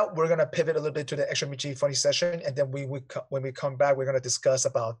 Right now we're gonna pivot a little bit to the extra Michi funny session, and then when we come back, we're gonna discuss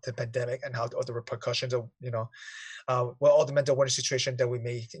about the pandemic and how all the repercussions of all the mental awareness situation that we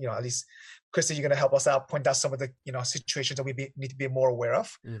may at least Christy, you're gonna help us out, point out some of the situations that we need to be more aware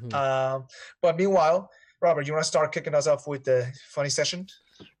of. But meanwhile, Robert, you want to start kicking us off with the funny session?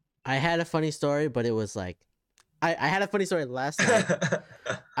 I had a funny story, but it was like I had a funny story last night.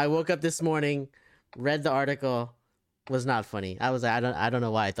 I woke up this morning, read the article. Was not funny. I was like, I don't know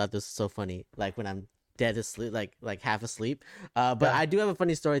why I thought this was so funny. Like when I'm dead asleep, like half asleep. But I do have a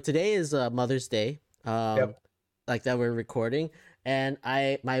funny story. Today is Mother's Day. Like that we're recording, and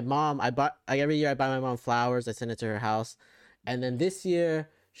my mom, I bought like every year I buy my mom flowers. I send it to her house, and then this year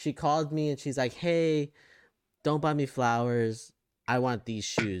she called me and she's like, "Hey, don't buy me flowers. I want these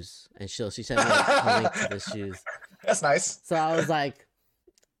shoes." And she sent me a link to the shoes. That's nice. So I was like,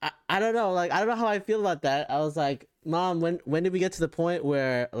 I don't know, like I don't know how I feel about that. I was like, Mom, when did we get to the point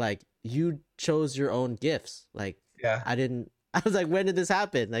where like you chose your own gifts? Like, I was like, when did this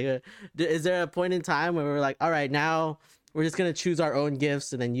happen? Like, is there a point in time where we're like, all right, now we're just gonna choose our own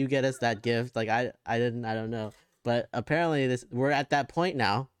gifts, and then you get us that gift. Like I don't know, but apparently we're at that point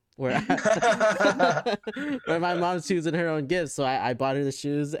now where where my mom's choosing her own gifts. So I bought her the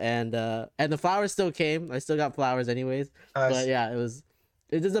shoes, and the flowers still came. I still got flowers anyways. But yeah, it's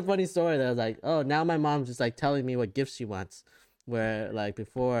just a funny story that I was like, oh, now my mom's just like telling me what gifts she wants, where like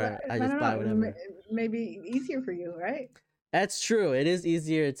before I just buy whatever. Maybe easier for you, right? That's true. It is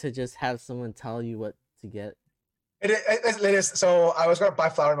easier to just have someone tell you what to get. It is. So I was going to buy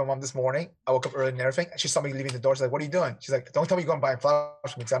flowers for my mom this morning. I woke up early and everything. And she saw me leaving the door. She's like, what are you doing? She's like, don't tell me you're going to buy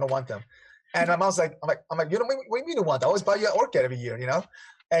flowers for me because I don't want them. And my mom's like, I'm like, you know, what do you mean you want them? I always buy you an orchid every year, you know?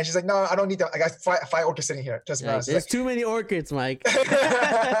 And she's like, no, I don't need them. I got five orchids sitting here. Just there's like, too many orchids, Mike.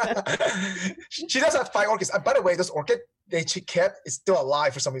 She does have 5 orchids. By the way, this orchid she kept is still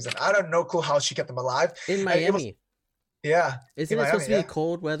alive for some reason. I don't know how she kept them alive. In Miami. Yeah. Isn't it supposed to be a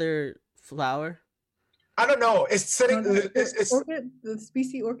cold weather flower? I don't know. It's sitting. The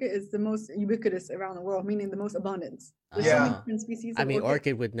species orchid is the most ubiquitous around the world, meaning the most abundance. There's so many different species. I mean,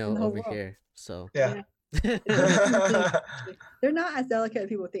 orchid would know over here. So yeah. They're not as delicate as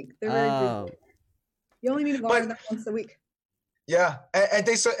people think. They're very beautiful. You only need to water them once a week. Yeah, and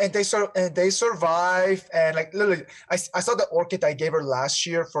they survive, and like literally, I saw the orchid I gave her last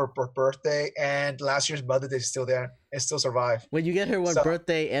year for her birthday, and last year's Mother's Day is still there. It still survived. When you get her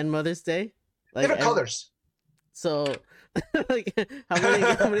birthday and Mother's Day, like different colors. So, like, how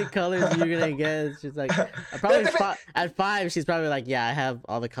many colors are you gonna get? She's like, probably at 5. She's probably like, yeah, I have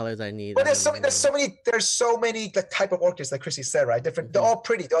all the colors I need. But there's so many the type of orchids, like Chrissy said, right? Different. They're all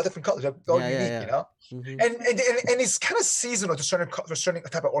pretty. They're all different colors. They're all unique, you know. Mm-hmm. And it's kind of seasonal to certain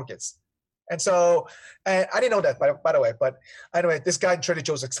type of orchids. And so, and I didn't know that by the way. But anyway, this guy in Trader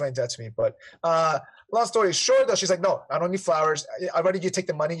Joe's explained that to me. But long story short, though, she's like, no, I don't need flowers. I'd rather you take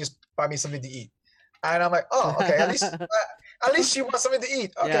the money, just buy me something to eat. And I'm like, oh, okay. At least she wants something to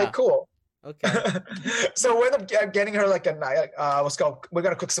eat. Okay, cool. Okay. So we end up getting her like a night. We're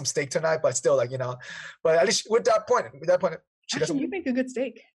gonna cook some steak tonight, but still, like, you know. But at least with that point, she doesn't. You make a good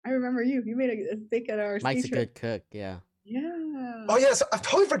steak. I remember you. You made a steak at our. Mike's a good cook. Yeah. Yeah. Oh yeah. So I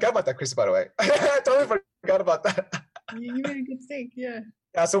totally forgot about that, Chris. By the way, I totally forgot about that. You made a good steak. Yeah.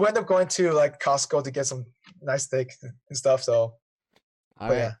 Yeah. So we end up going to like Costco to get some nice steak and stuff. So. All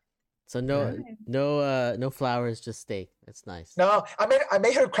right. Yeah. So no flowers, just steak. That's nice. No, I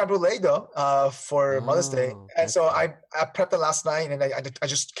made her creme brulee though, for Mother's Day, and so I prepped it last night, and I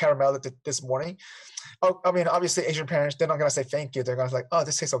just carameled it this morning. Oh, I mean, obviously Asian parents, they're not gonna say thank you. They're gonna like, oh,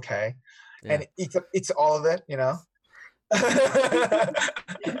 this tastes okay, and eats all of it, you know.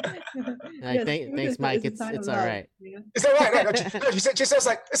 Thanks, Mike. It's all right. It's all right. No, she says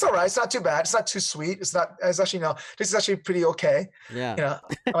like it's all right. It's not too bad. It's not too sweet. It's actually this is actually pretty okay. Yeah. You know.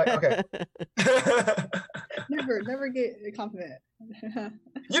 I'm like, okay. never get a compliment.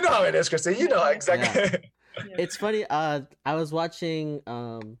 You know how it is, Christy. You know exactly. Yeah. It's funny. I was watching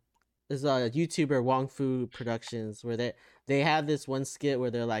this YouTuber Wong Fu Productions where they have this one skit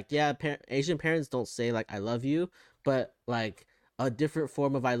where they're like, yeah, Asian parents don't say like I love you, but like a different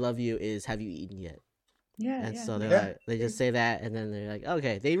form of I love you is have you eaten yet? Yeah. And so they're like, they just say that, and then they're like,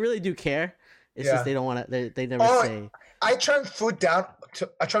 okay, they really do care. It's just they don't want to. They never say. I turn food down.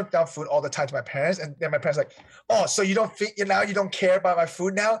 I turn down food all the time to my parents, and then my parents are like, "Oh, so you don't fit now? You don't care about my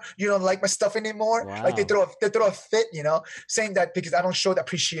food now? You don't like my stuff anymore?" Wow. Like they throw a fit, you know, saying that because I don't show the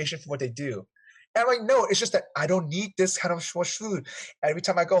appreciation for what they do. And I'm like, no, it's just that I don't need this kind of much food. Every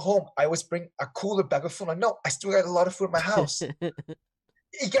time I go home, I always bring a cooler bag of food. I'm like, no, I still got a lot of food in my house. You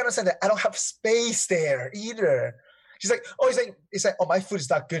gotta understand that I don't have space there either. She's like, oh, he's like, oh, my food is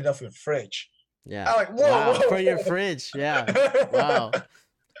not good enough for your fridge. Yeah. I'm like, whoa. For your fridge. Yeah. Wow.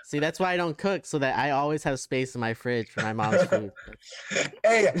 See, that's why I don't cook, so that I always have space in my fridge for my mom's food.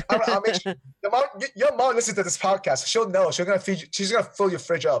 Hey, I'll make sure, your mom listens to this podcast. She'll know. She's gonna feed you. She's gonna fill your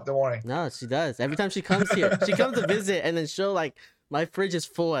fridge up. Don't worry. No, she does. Every time she comes here, she comes to visit, and then she'll like, my fridge is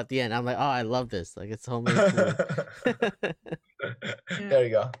full at the end. I'm like, oh, I love this. Like, it's homemade food. There you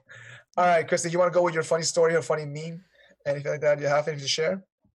go. All right, Christy, you want to go with your funny story or funny meme? Anything like that? Do you have anything to share?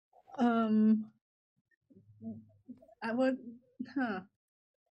 I would,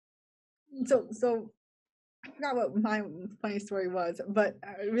 So I forgot what my funny story was, but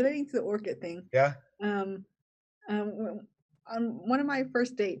relating to the orchid thing. Yeah. On one of my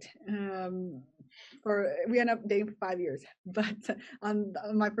first date, we ended up dating for 5 years, but on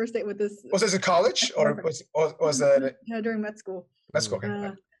my first date with this. Was this in college or was it? During med school. Med school.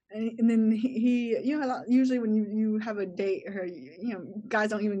 Okay. And then he usually when you have a date, or guys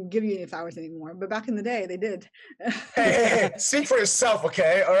don't even give you any flowers anymore. But back in the day, they did. Hey, speak for yourself,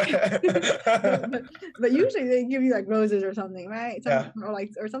 okay? All right. but usually they give you like roses or something, right?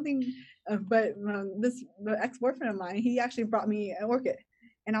 Or something. But the ex-boyfriend of mine, he actually brought me an orchid,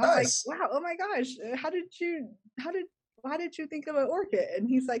 and I was Nice. like, wow, oh my gosh, why did you think of an orchid? And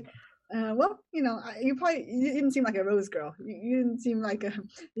he's like, well, you didn't seem like a rose girl. You didn't seem like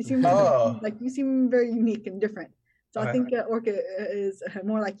you seem like you seem very unique and different. So I think orchid is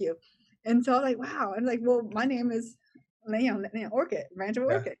more like you. And so I was like, wow. And like, well, my name is Orchid, Rancho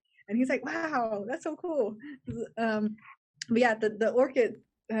Orchid. And he's like, wow, that's so cool. But yeah, the orchid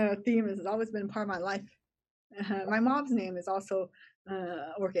theme has always been part of my life. My mom's name is also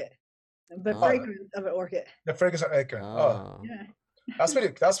Orchid, the fragrance of an orchid. The fragrance of acorn. Oh, yeah. That's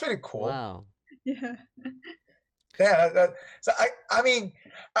pretty cool. Wow. Yeah. Yeah. So I mean,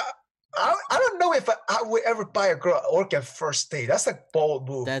 I don't know if I would ever buy a girl an orchid first date. That's a bold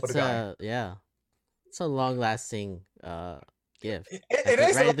move for the guy. Yeah. It's a long-lasting gift. It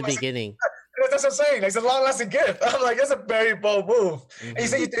is right at the beginning. That's what I'm saying. It's a long-lasting gift. I'm like, that's a very bold move. And you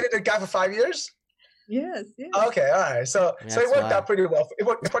say you dated the guy for 5 years? Yes. Okay, all right. So it worked out pretty well. It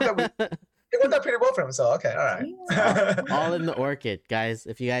worked out pretty well for him. So okay, all right. Yeah. All in the orchid, guys.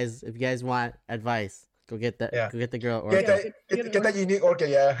 If you guys want advice, go get that. Go get the girl orchid. Get that unique orchid,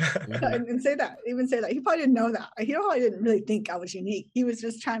 yeah. And say that. He probably didn't know that. He probably didn't really think I was unique. He was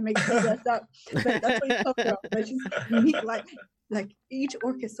just trying to make me dress up. But that's what he told me. But she's unique, like each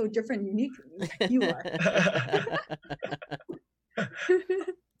orchid is so different, and unique like you are.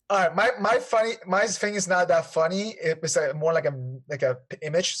 All right, my thing is not that funny. It was more like a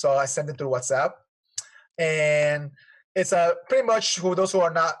image, so I sent it through WhatsApp, and it's pretty much for those who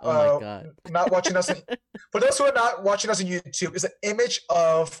are not not watching us. For those who are not watching us on YouTube, it's an image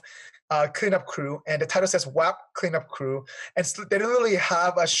of cleanup crew, and the title says WAP Cleanup Crew, and they literally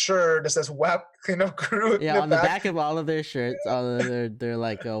have a shirt that says WAP Cleanup Crew. Yeah, on the back of all of their shirts, all of their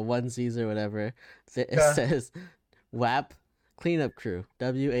like onesies or whatever, it says WAP Cleanup Crew,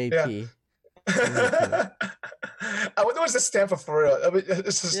 WAP. Yeah. I wonder what does this stand for real. I mean,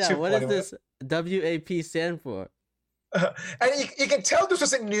 this is too what funny. does this WAP stand for? And you can tell this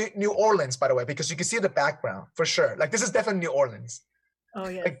was in New Orleans, by the way, because you can see the background for sure. Like this is definitely New Orleans. Oh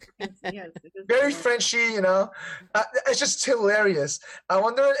yes, like, yes. Very Frenchy, It's just hilarious. I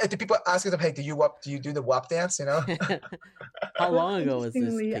wonder if the people asking them, "Hey, do you do the WAP dance?" How long ago was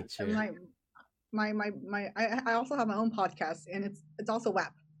this picture? I also have my own podcast, and it's also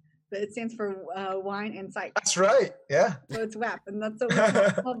WAP, but it stands for Wine and Psych. That's right. Yeah. So it's WAP, and that's what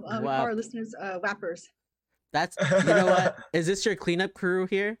we call our listeners WAPers. That's what? Is this your cleanup crew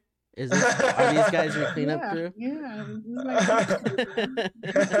here? Are these guys your cleanup crew? Yeah.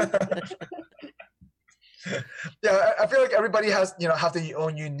 Yeah, I feel like everybody has have their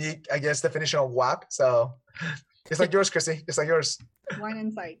own unique, I guess, definition of WAP. So it's like yours, Chrissy. It's like yours. Wine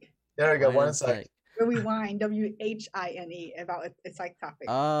and Psych. There we go. Wine and Psych. Where we whine, WHINE, about a psych topic.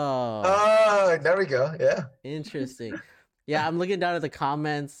 Oh, there we go. Yeah. Interesting. Yeah, I'm looking down at the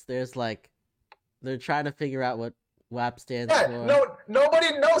comments. There's they're trying to figure out what WAP stands for. No,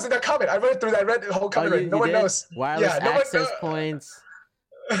 nobody knows in the comment. I read through that. I read the whole comment. No one knows. Wireless access points.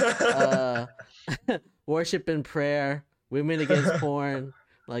 Worship and prayer. Women against porn.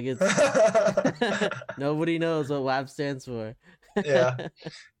 Like it's nobody knows what WAP stands for. Yeah,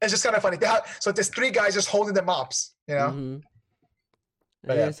 it's just kind of funny. So there's 3 guys just holding the mops, Mm-hmm.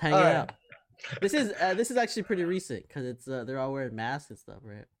 They're just hanging out. This is actually pretty recent because it's they're all wearing masks and stuff,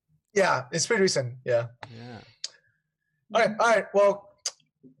 right? Yeah, it's pretty recent. Yeah. Yeah. All right. Well,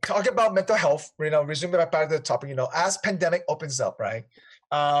 talking about mental health, resuming back to the topic, as pandemic opens up, right?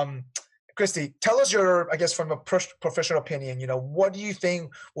 Christy, tell us your, I guess, from a professional opinion, what do you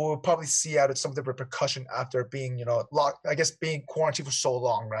think we'll probably see out of some of the repercussion after being, being quarantined for so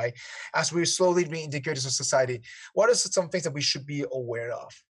long, right? As we slowly reintegrate into society, what are some things that we should be aware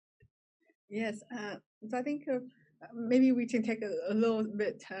of? Yes. So I think maybe we can take a little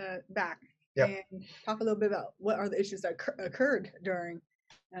bit back and talk a little bit about what are the issues that occurred during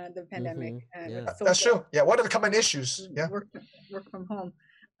the pandemic. That's true. Yeah. What are the common issues? Yeah. Work from home.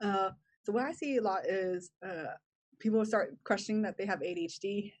 So what I see a lot is people start questioning that they have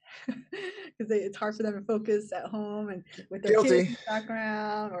ADHD because it's hard for them to focus at home and with their kids in the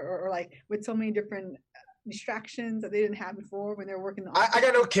background or like with so many different distractions that they didn't have before when they were working. I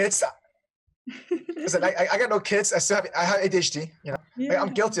got no kids. Listen, I got no kids. I have ADHD.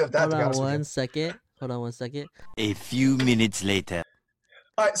 I'm guilty of that. Hold on one second. A few minutes later.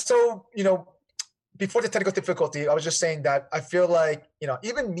 All right. So before the technical difficulty, I was just saying that I feel like,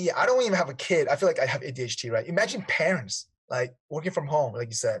 even me, I don't even have a kid. I feel like I have ADHD, right? Imagine parents like working from home, like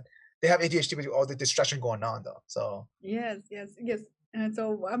you said, they have ADHD with all the distraction going on though. So yes. And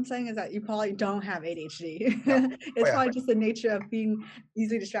so what I'm saying is that you probably don't have ADHD. No. It's yeah. probably just the nature of being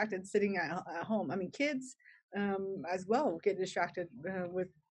easily distracted sitting at home. I mean, kids as well get distracted with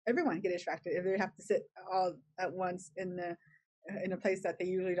everyone get distracted if they have to sit all at once in a place that they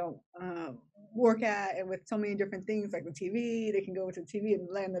usually don't work at, and with so many different things like the TV, they can go to the TV and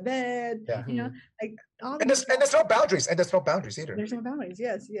lay on the bed. Yeah. Like all And there's no boundaries, either. There's no boundaries.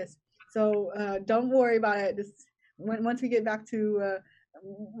 Yes. So don't worry about it. Just once we get back to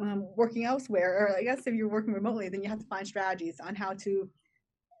working elsewhere, or I guess if you're working remotely, then you have to find strategies on how to.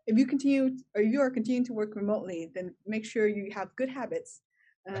 If you are continuing to work remotely, then make sure you have good habits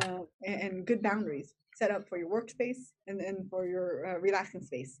and good boundaries set up for your workspace and for your relaxing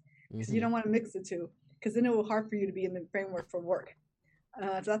space, because you don't want to mix the two, because then it will hard for you to be in the framework for work.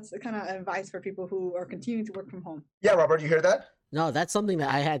 So that's the kind of advice for people who are continuing to work from home. Yeah, Robert, you hear that? No, that's something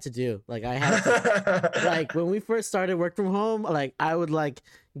that I had to do. Like I had to, like when we first started work from home, like I would like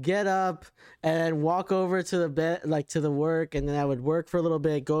get up and walk over to the bed, like to the work, and then I would work for a little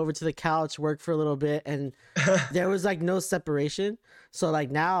bit, go over to the couch, work for a little bit, and there was like no separation. So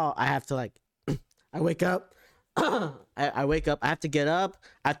like now I have to like, I wake up, I wake up, I have to get up,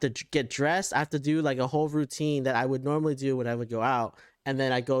 I have to get dressed, I have to do like a whole routine that I would normally do when I would go out. And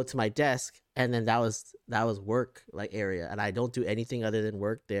then I go to my desk, and then that was work like area, and I don't do anything other than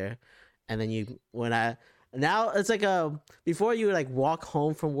work there. And then now it's like before you would like walk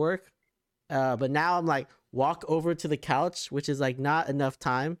home from work, but now I'm like walk over to the couch, which is like not enough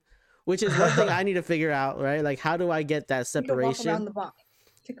time, which is one thing I need to figure out, right? Like how do I get that separation?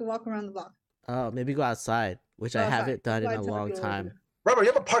 Take a walk around the block. Oh, maybe go outside, which I haven't done in a long time. Robert,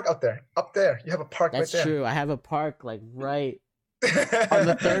 you have a park up there. You have a park right there. That's true. I have a park like right on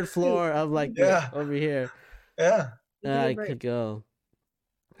the third floor of like over here. Yeah. I could go.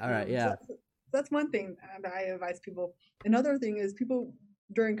 All right. Yeah. So that's one thing that I advise people. Another thing is people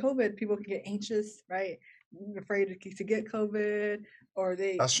during COVID, people can get anxious, right? Afraid to get COVID, or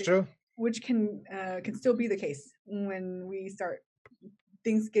That's true. Which can still be the case when we start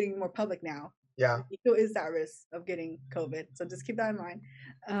things getting more public now. Yeah. There is that risk of getting COVID. So just keep that in mind.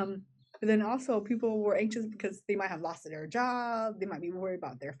 But then also people were anxious because they might have lost their job. They might be worried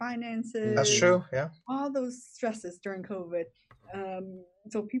about their finances. That's true. Yeah. All those stresses during COVID.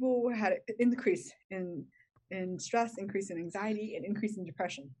 So people had an increase in stress, increase in anxiety, and increase in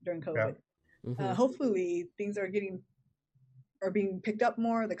depression during COVID. Yeah. Hopefully things are being picked up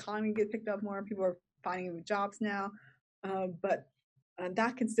more. The economy gets picked up more. People are finding jobs now. But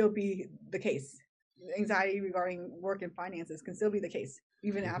that can still be the case. Anxiety regarding work and finances can still be the case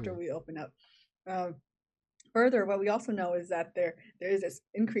even after we open up. Further, what we also know is that there is this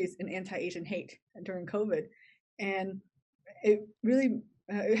increase in anti-Asian hate during COVID, and it really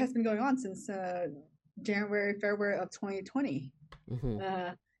it has been going on since January, February of 2020.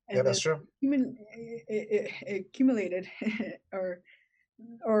 Yeah, that's true. It accumulated,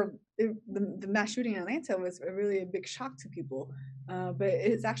 the mass shooting in Atlanta was really a big shock to people, but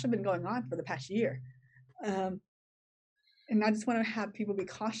it's actually been going on for the past year. And I just want to have people be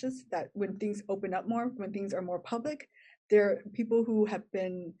cautious that when things open up more, when things are more public, there are people who have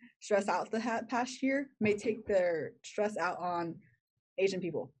been stressed out the past year may take their stress out on Asian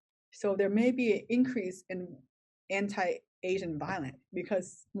people. So there may be an increase in anti-Asian violence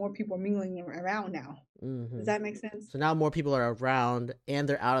because more people are mingling around now. Does that make sense? So now more people are around and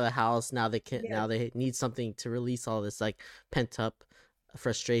they're out of the house. Now they can. Now they need something to release all this like pent up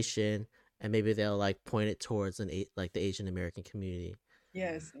frustration, and maybe they'll like point it towards like the Asian American community.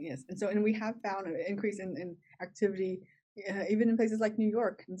 Yes, and we have found an increase in activity, even in places like New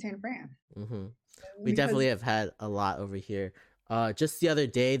York and San Fran. We definitely have had a lot over here. Just the other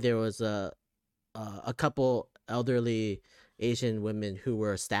day, there was a couple elderly Asian women who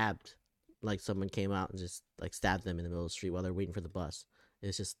were stabbed. Like someone came out and just like stabbed them in the middle of the street while they're waiting for the bus.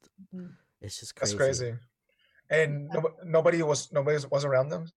 It's just crazy. That's crazy. And nobody was around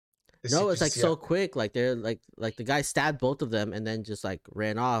them. No, it's like so quick. Like they're like the guy stabbed both of them and then just like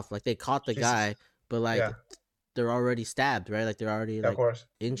ran off. Like they caught the guy, but like they're already stabbed, right? Like they're already like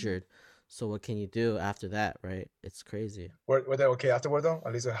injured. So what can you do after that, right? It's crazy. Were they okay afterward though?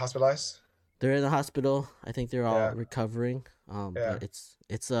 At least they're hospitalized. They're in the hospital. I think they're all recovering. But it's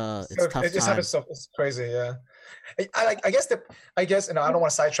tough. It just happens. So it's crazy. Yeah. I guess, and I don't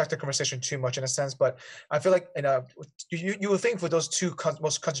want to sidetrack the conversation too much in a sense, but I feel like you would think for those two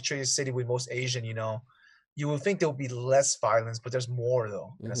most concentrated city with most Asian, you would think there will be less violence, but there's more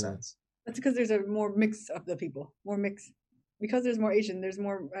though in a sense. That's because there's a more mix of the people, more mix. Because there's more Asian, there's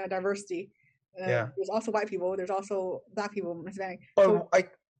more diversity. There's also white people. There's also Black people, Hispanic. But so,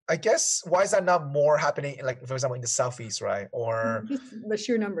 I guess why is that not more happening in, like, for example, in the Southeast, right? Or just the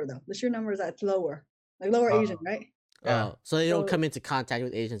sheer number, though. The sheer number is that lower, like lower Asian, right? Yeah. So they don't come into contact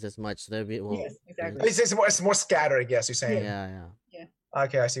with Asians as much. So they'll be yes, exactly. It's more scattered, I guess you're saying. Yeah.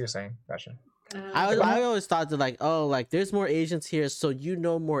 Okay, I see what you're saying. Gotcha. I always thought that, like, oh, like there's more Asians here, so you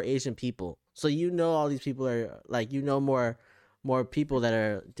know more Asian people. So you know all these people are like, you know more people that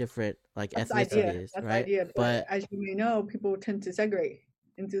are different, like ethnicities, That's right? The idea. But as you may know, people tend to segregate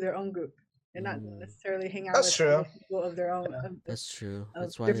into their own group and not necessarily hang out with people of their own. That's true.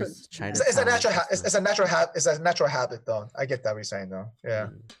 That's why there's China. It's a natural. It's a natural habit, though. I get that what you're saying, though. Yeah.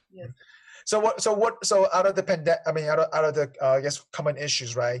 Yes. So out of the pandemic, I mean, out of the I guess common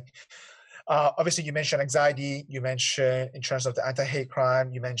issues, right? Obviously, you mentioned anxiety. You mentioned in terms of the anti-hate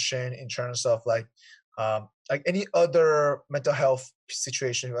crime. You mentioned in terms of like any other mental health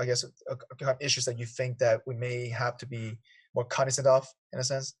situation. I guess issues that you think that we may have to be more cognizant of, in a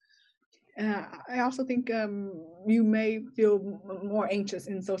sense. I also think you may feel more anxious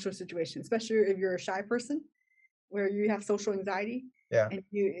in social situations, especially if you're a shy person, where you have social anxiety. Yeah. And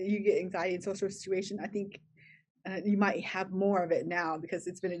you get anxiety in social situations. I think you might have more of it now because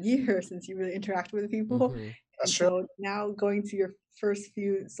it's been a year since you really interact with people. Mm-hmm. That's true. So now going to your first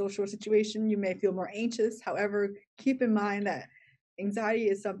few social situations, you may feel more anxious. However, keep in mind that anxiety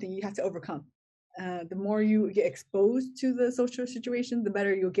is something you have to overcome. The more you get exposed to the social situation, the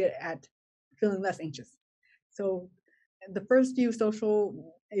better you'll get at feeling less anxious. So the first few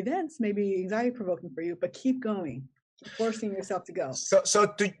social events may be anxiety provoking for you, but keep going. Forcing yourself to go.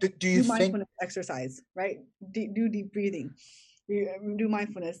 So do you think mindfulness exercise, right? Do deep breathing, do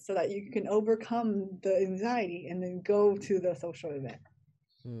mindfulness so that you can overcome the anxiety and then go to the social event.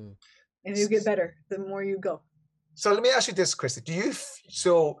 And you get better the more you go. So let me ask you this, Christy.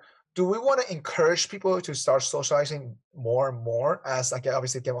 Do we want to encourage people to start socializing more and more as, like,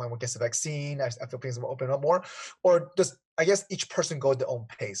 obviously when one gets the vaccine, as feel things will open up more, or does, I guess, each person go at their own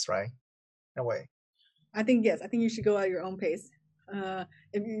pace, right? In a way. I think yes. I think you should go at your own pace.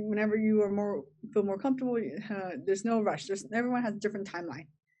 Whenever you are feel more comfortable, there's no rush. Everyone has a different timeline,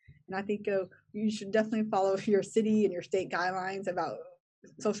 and I think you should definitely follow your city and your state guidelines about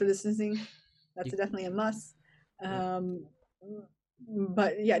social distancing. That's definitely a must.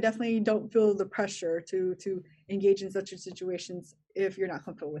 But yeah, definitely don't feel the pressure to engage in such situations if you're not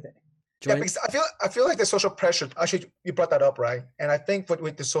comfortable with it. Yeah, because I feel like the social pressure. Actually, you brought that up, right? And I think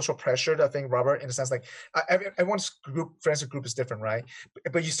with the social pressure, I think, Robert, in a sense, like everyone's friends group is different, right?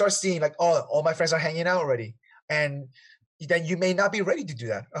 But you start seeing like, oh, all my friends are hanging out already, and then you may not be ready to do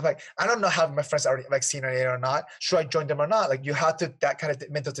that. I'm like, I don't know how my friends are vaccinated or not. Should I join them or not? Like, you have that kind of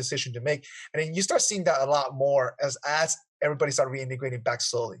mental decision to make, and then you start seeing that a lot more as everybody start reintegrating back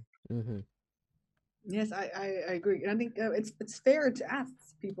slowly. Mm-hmm. Yes, I agree, and I think it's fair to ask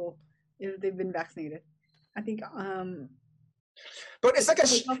people if they've been vaccinated. I think but it's like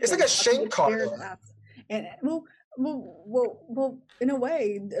a shame card. And well, in a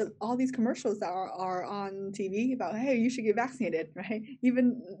way, all these commercials that are on TV about, hey, you should get vaccinated, right?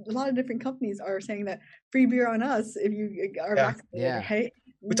 Even a lot of different companies are saying that free beer on us if you are vaccinated, right?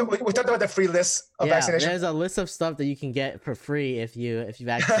 We talked about the free list of vaccination. There's a list of stuff that you can get for free if you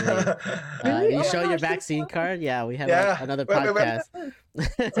vaccinate. Really? You show your vaccine card. Yeah, we have another podcast.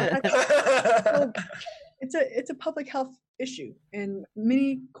 It's a public health issue, and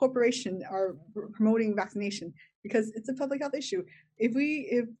many corporations are promoting vaccination because it's a public health issue. If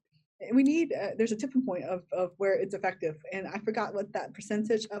we need, there's a tipping point of where it's effective, and I forgot what that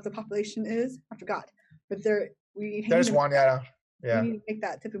percentage of the population is. I forgot, but there's one. Yeah. We need to make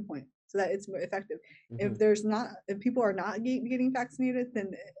that tipping point so that it's more effective. Mm-hmm. If people are not getting vaccinated,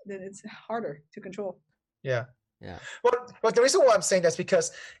 then it's harder to control. Yeah. But the reason why I'm saying that's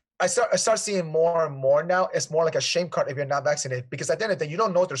because I start seeing more and more now. It's more like a shame card if you're not vaccinated, because at the end of the day, you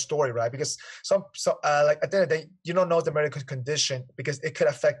don't know their story, right? Because like at the end of the day, you don't know the medical condition because it could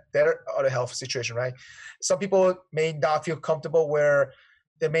affect their other health situation, right? Some people may not feel comfortable where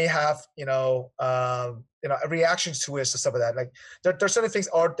they may have, reactions to it, so stuff like that. Like there's certain things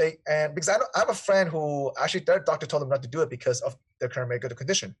because I have a friend who actually their doctor told them not to do it because of their current medical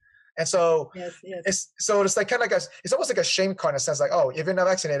condition. And so it's like kind of like it's almost like a shame card in a sense, like, oh, if you're not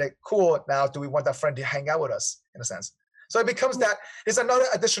vaccinated, cool. Now, do we want that friend to hang out with us in a sense? So it becomes that it's another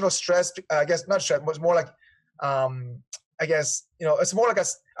additional stress. I guess not stress, but it's more like, I guess, it's more like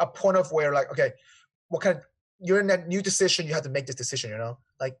a point of where like, okay, what kind of, you're in that new decision, you have to make this decision,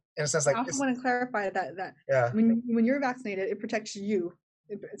 like in a sense, like I also want to clarify that when you're vaccinated, it protects you.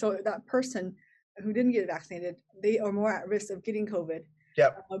 so that person who didn't get vaccinated, they are more at risk of getting COVID.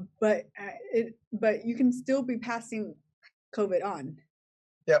 Yep. But you can still be passing COVID on.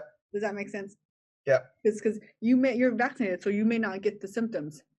 Yep. Does that make sense? Yep. Because you're vaccinated, so you may not get the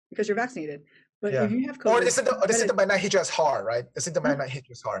symptoms because you're vaccinated. But if you have COVID, or the symptom might not hit you as hard, right? The symptom might not hit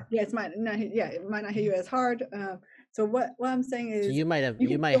you as hard. Yeah, it might not hit you as hard. So what I'm saying is, So you might have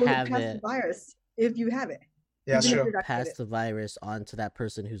the virus if you have it. Yeah, that's true. Pass the virus on to that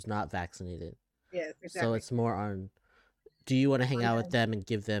person who's not vaccinated. Yes, exactly. So it's more on, do you want to hang out with them and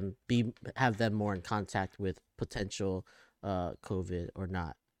have them more in contact with potential COVID or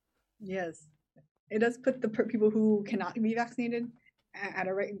not? Yes, it does put the people who cannot be vaccinated at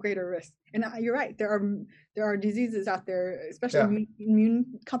a greater risk. And you're right. There are diseases out there, especially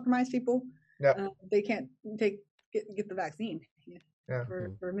immune compromised people. Yeah. They can't get the vaccine.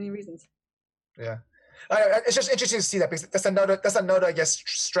 For many reasons. Yeah. It's just interesting to see that, because that's another I guess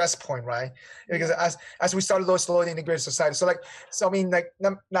stress point, right? Because as we start slowly integrated society, so I mean, like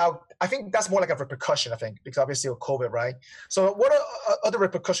now I think that's more like a repercussion, I think, because obviously of COVID, right? So what other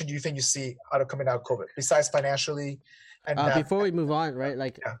repercussions do you think you see coming out of COVID besides financially? And before we move on, right?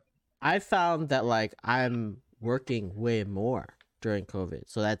 Like I found that like I'm working way more during COVID,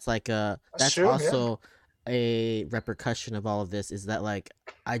 so that's like that's true, also a repercussion of all of this, is that like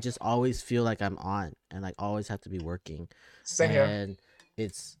I just always feel like I'm on and like always have to be working. Same and here.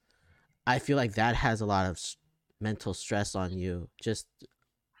 I feel like that has a lot of mental stress on you, just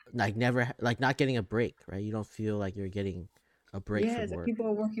like not getting a break, right? You don't feel like you're getting a break from work. People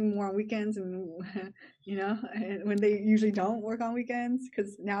are working more on weekends, and and when they usually don't work on weekends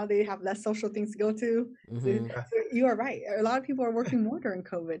because now they have less social things to go to. Mm-hmm. So you are right. A lot of people are working more during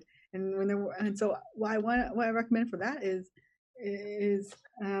COVID. And so what I recommend for that is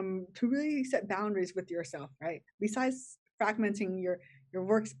to really set boundaries with yourself, right? Besides fragmenting your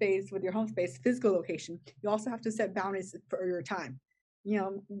workspace with your home space, physical location, you also have to set boundaries for your time.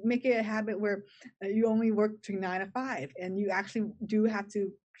 Make it a habit where you only work between 9 to 5, and you actually do have to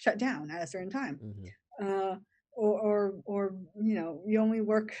shut down at a certain time. Mm-hmm. Or you only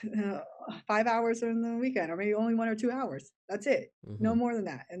work 5 hours in the weekend, or maybe only 1 or 2 hours. That's it. Mm-hmm. No more than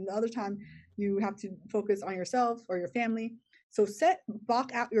that. And the other time you have to focus on yourself or your family. So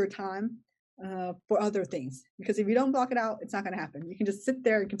block out your time for other things, because if you don't block it out, it's not going to happen. You can just sit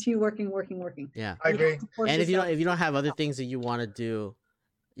there and continue working. Yeah, I agree. And if you don't have other things that you want to do,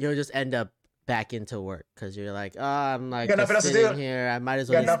 you'll just end up back into work because you're like, oh, I'm like just sitting here. I might as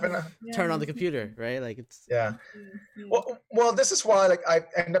well turn on the computer, right? Like it's Well, this is why like I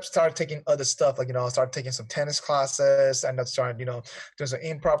end up started taking other stuff. Like I started taking some tennis classes, and I started doing some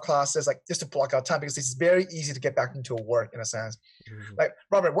improv classes, like just to block out time, because it's very easy to get back into work in a sense. Mm-hmm. Like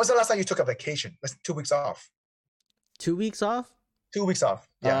Robert, when's the last time you took a vacation? That's 2 weeks off. 2 weeks off? 2 weeks off.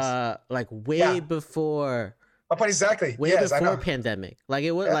 Yes. Like way before. But exactly. Way before pandemic. Like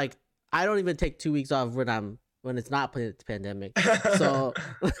it was like I don't even take 2 weeks off when it's not pandemic. So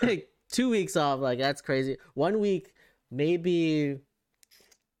like 2 weeks off, like that's crazy. 1 week, maybe.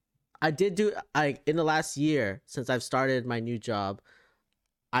 I did do in the last year since I've started my new job,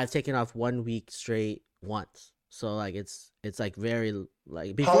 I've taken off 1 week straight once. So like it's like very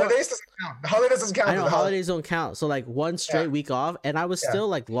like before, holidays doesn't count. The holidays doesn't count. I know holidays don't count. So like one straight week off, and I was still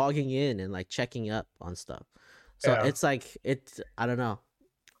like logging in and like checking up on stuff. So it's like I don't know.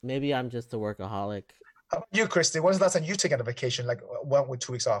 Maybe I'm just a workaholic. How about you, Christy? When's the last time you taken a vacation, like went with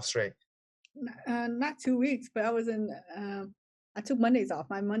 2 weeks off straight? Not 2 weeks, but I was I took Mondays off.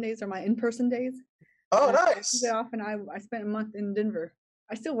 My Mondays are my in-person days. Oh, nice. Off, and I spent a month in Denver.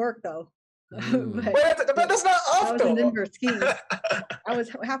 I still work though. but that's not off. I was in Denver skiing. I was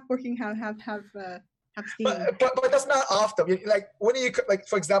half working, half skiing. But that's not off though. Like when do you like,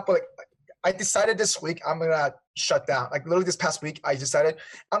 for example, like I decided this week I'm gonna shut down. Like literally this past week, I decided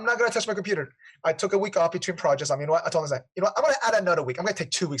I'm not gonna touch my computer. I took a week off between projects. I mean, I told myself, I'm gonna add another week. I'm gonna take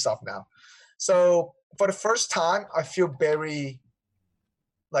 2 weeks off now. So for the first time, I feel very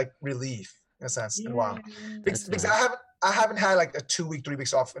like relief in a sense in a while, because I haven't had like a 2 week, 3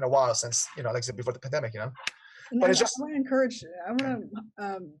 weeks off in a while since like I said, before the pandemic. But it's just I want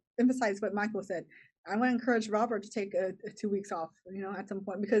to emphasize what Michael said. I want to encourage Robert to take a 2 weeks off, at some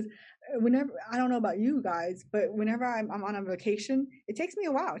point, because whenever, I don't know about you guys, but whenever I'm on a vacation, it takes me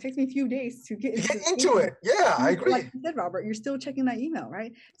a while. It takes me a few days to get into it. Yeah, I agree. Like you said, Robert, you're still checking that email,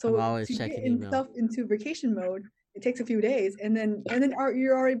 right? So I'm always checking email. Into vacation mode, it takes a few days, and then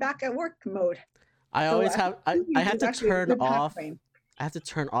you're already back at work mode. I have to turn off. I have to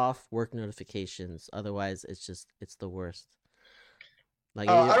turn off work notifications. Otherwise, it's the worst. Like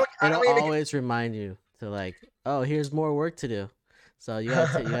it'll always remind you to like, oh, here's more work to do. So you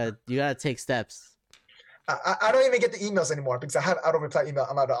gotta take steps. I don't even get the emails anymore because I have auto reply email.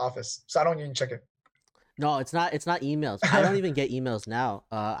 I'm out of the office, so I don't even check it. No, it's not emails. I don't even get emails now.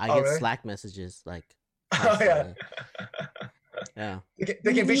 I get really? Slack messages like Oh yeah. yeah.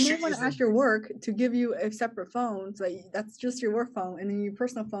 They can reach you may want to ask your work to give you a separate phone, so that's just your work phone, and then your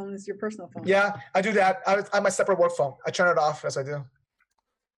personal phone is your personal phone. Yeah, I do that. I have my separate work phone. I turn it off as I do.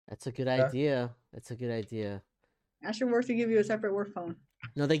 That's a good idea. That's a good idea. Ask your work to give you a separate work phone.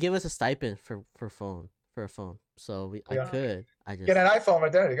 No, they give us a stipend for a phone. So I just Get an iPhone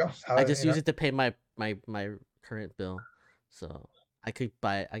right there. You go. I just use it to pay my current bill. So I could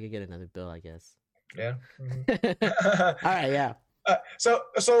get another bill, I guess. Yeah. All right. Yeah. So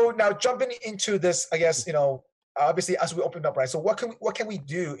now jumping into this, I guess, obviously as we open up, right? So what can we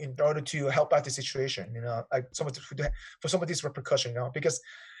do in order to help out the situation? Like for some of these repercussions, because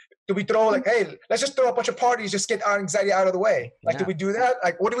do we throw like, hey, let's just throw a bunch of parties, just get our anxiety out of the way? Like, do we do that?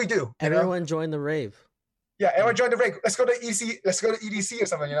 Like, what do we do? Everyone join the rave. Yeah, everyone join the rave. Let's go to EDC. Let's go to EDC or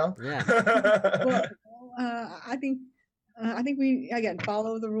something. Yeah. Well, I think we again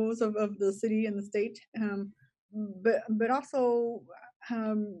follow the rules of the city and the state, but also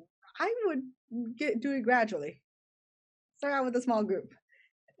I would do it gradually. Start out with a small group,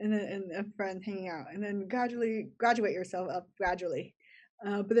 and a friend hanging out, and then gradually graduate yourself up gradually.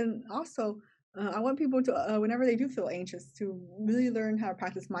 But then also, I want people to, whenever they do feel anxious, to really learn how to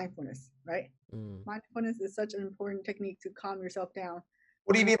practice mindfulness, right? Mindfulness is such an important technique to calm yourself down.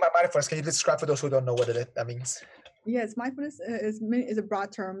 What do you mean by mindfulness? Can you describe for those who don't know what that means? Yes, mindfulness is a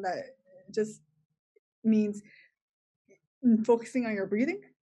broad term that just means focusing on your breathing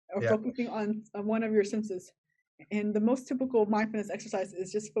or focusing on one of your senses. And the most typical mindfulness exercise is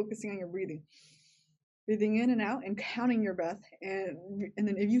just focusing on your breathing. Breathing in and out and counting your breath. And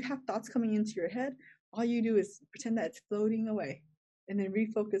then if you have thoughts coming into your head, all you do is pretend that it's floating away and then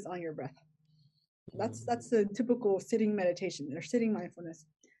refocus on your breath. That's the typical sitting meditation or sitting mindfulness.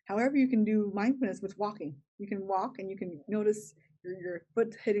 However, you can do mindfulness with walking. You can walk and you can notice your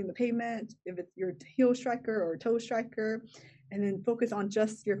foot hitting the pavement, if it's your heel striker or toe striker, and then focus on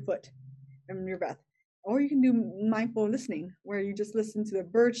just your foot and your breath. Or you can do mindful listening, where you just listen to the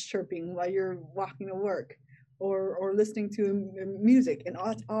birds chirping while you're walking to work, or listening to music, and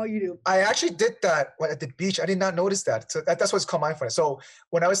all you do. I actually did that at the beach. I did not notice that. So that's what's called mindfulness. So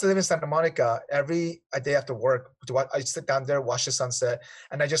when I was living in Santa Monica, every day after work, I sit down there, watch the sunset,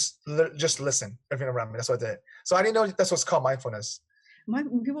 and I just listen everything around me. That's what I did. So I didn't know that's what's called mindfulness.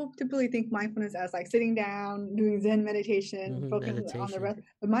 People typically think mindfulness as like sitting down, doing Zen meditation, focusing on the breath.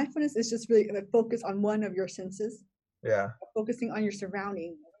 But mindfulness is just really a focus on one of your senses. Yeah. Focusing on your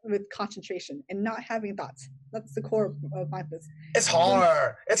surrounding with concentration and not having thoughts. That's the core of mindfulness. It's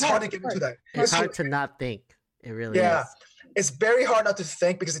hard. It's hard to get into that. It's hard to not think. It really is. It's very hard not to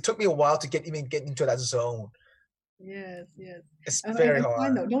think because it took me a while to get into that zone. Yes. It's very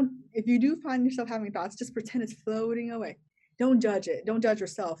hard. If you do find yourself having thoughts, just pretend it's floating away. Don't judge it. Don't judge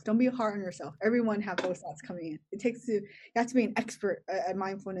yourself. Don't be hard on yourself. Everyone have those thoughts coming in. You have to be an expert at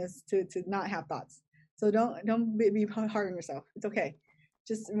mindfulness to not have thoughts. So don't be hard on yourself. It's okay.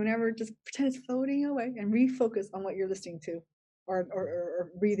 Just pretend it's floating away and refocus on what you're listening to, or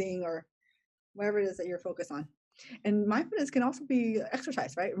breathing, or whatever it is that you're focused on. And mindfulness can also be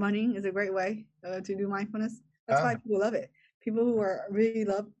exercise, right? Running is a great way to do mindfulness. That's why people love it. People who really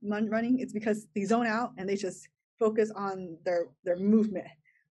love running, it's because they zone out and they just focus on their movement.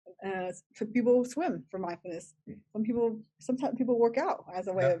 So people swim for mindfulness. Sometimes people work out as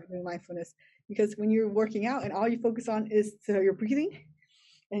a way of doing mindfulness, because when you're working out and all you focus on is your breathing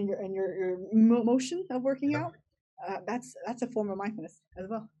and your motion of working out, that's a form of mindfulness as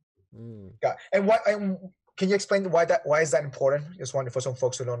well. Yeah. And can you explain why is that important? Just wondering for some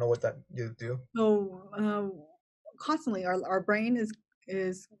folks who don't know what that you do. So constantly our brain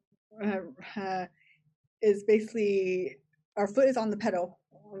is basically, our foot is on the pedal,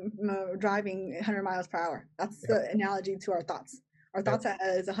 driving 100 miles per hour. That's the analogy to our thoughts. Our thoughts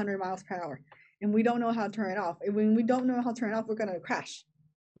is 100 miles per hour, and we don't know how to turn it off. And when we don't know how to turn it off, we're going to crash.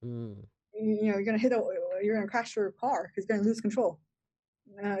 You're going to crash your car because you're going to lose control.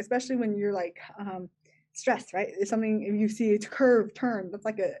 Especially when you're like stressed, right? If you see a curve turn, that's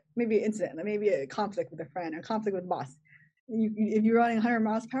like maybe an incident, maybe a conflict with a friend, a conflict with a boss. If you're running 100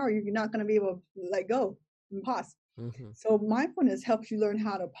 miles per hour, you're not going to be able to let go and pause. So mindfulness helps you learn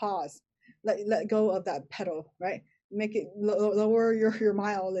how to pause, let go of that pedal, right? Make it lower your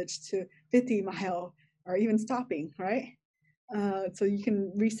mileage to 50 mile, or even stopping, right? So you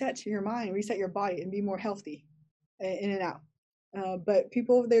can reset your mind, reset your body, and be more healthy in and out. But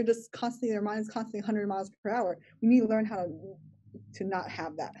people, they're just constantly, their mind is constantly 100 miles per hour. We need to learn how to to not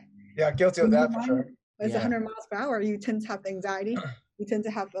have that. Yeah, guilty of When your that for mind sure. is Yeah. 100 miles per hour, you tend to have anxiety. You tend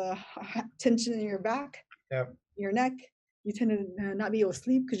to have tension in your back, Yep. your neck. You tend to not be able to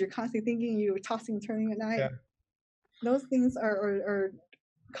sleep because you're constantly thinking, you're tossing and turning at night. Yeah. Those things are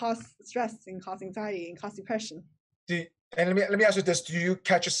cause stress and cause anxiety and cause depression. And let me ask you this: do you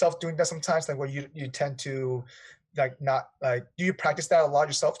catch yourself doing that sometimes, like where you tend to like not like? Do you practice that a lot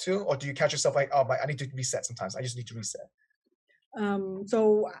yourself too, or do you catch yourself like, oh my, I need to reset sometimes? I just need to reset.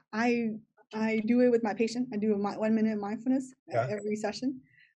 So I do it with my patient. I do a 1 minute mindfulness Yeah. every session.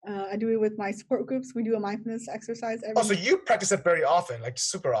 I do it with my support groups. We do a mindfulness exercise every. Oh, so you practice it very often, like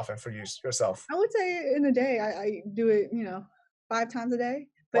super often for yourself. I would say in a day, I do it, 5 times a day.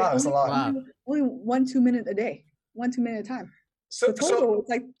 But Wow, that's a lot. Wow. Only 1-2 minute a day, 1-2 minute at a time. So Total, it's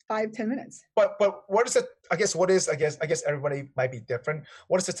like 5-10 minutes. but what is it? I guess everybody might be different.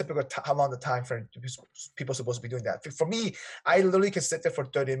 What is the typical how long the time frame people supposed to be doing that? For me, I literally can sit there for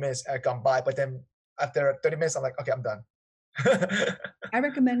 30 minutes and gone by, but then after 30 minutes, I'm like, okay, I'm done. I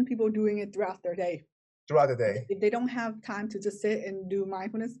recommend people doing it throughout their day. Throughout the day. If they don't have time to just sit and do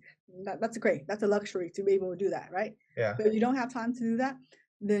mindfulness, that's great. That's a luxury to be able to do that, right? Yeah. But if you don't have time to do that,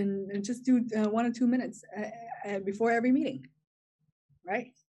 then just do 1 or 2 minutes before every meeting,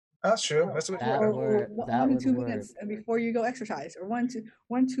 right? That's true. That's what That Or would- 1 or would 2 work. minutes before you go exercise, or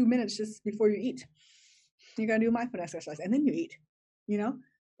 1-2 minutes just before you eat. You're gonna do mindfulness exercise and then you eat,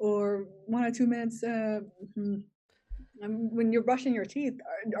 or 1 or 2 minutes when you're brushing your teeth.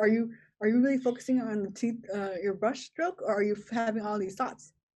 Are you really focusing on the teeth, your brush stroke, or are you having all these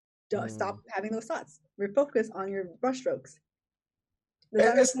thoughts? Don't stop having those thoughts. Refocus on your brush strokes. Does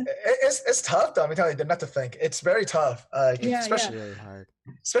that make sense? It's tough though. I'm telling you, not to think. It's very tough. Especially Really hard.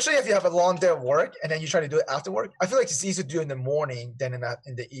 especially if you have a long day of work and then you try to do it after work. I feel like it's easier to do it in the morning than in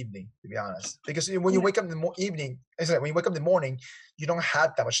the evening, to be honest. Because when you wake up in the evening, when you wake up in the morning, you don't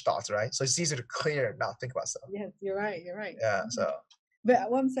have that much thoughts, right? So it's easier to clear, not think about stuff. Yes, you're right. Yeah. So But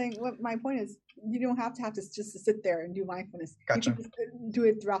what I'm saying, my point is, you don't have to just sit there and do mindfulness. Gotcha. You can just do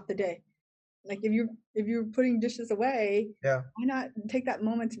it throughout the day. Like if you're putting dishes away, Yeah. why not take that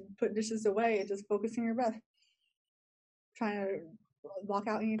moment to put dishes away and just focus on your breath? Trying to block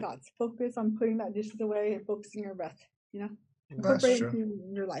out any thoughts. Focus on putting that dishes away and focusing on your breath. that's Incorporate it true.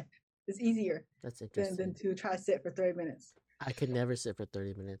 into your life. It's easier That's than interesting. to try to sit for 30 minutes. I could never sit for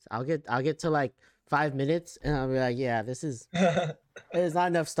 30 minutes. I'll get to like 5 minutes and I'll be like, yeah, there's not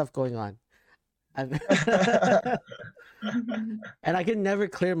enough stuff going on. And I can never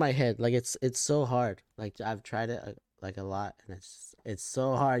clear my head. Like it's so hard. Like I've tried it like a lot, and it's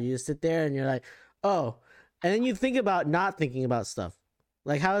so hard. You just sit there and you're like, oh, and then you think about not thinking about stuff.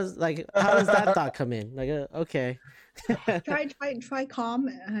 Like how does that thought come in? Like okay. Try Calm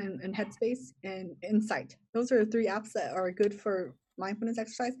and Headspace and Insight. Those are the 3 apps that are good for mindfulness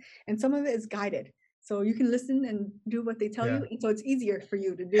exercise, and some of it is guided, so you can listen and do what they tell you, and so it's easier for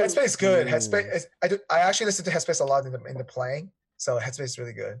you to do. Headspace is good. Mm. Headspace. I actually listen to Headspace a lot in the playing. So Headspace is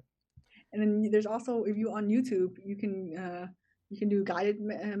really good. And then there's also, if you on YouTube, you can do guided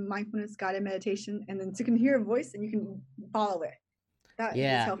mindfulness, guided meditation, and then so you can hear a voice and you can follow it. That is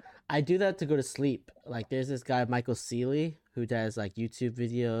Yeah. helpful. I do that to go to sleep. Like there's this guy Michael Seeley who does like YouTube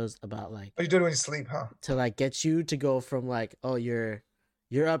videos about like Oh, you do it when you sleep, huh? to like get you to go from like, oh, you're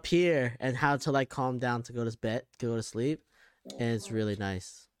up here, and how to like calm down to go to sleep. And it's really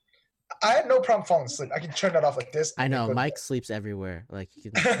nice. I have no problem falling asleep. I can turn that off like this. I and know go to Mike sleeps everywhere. Like he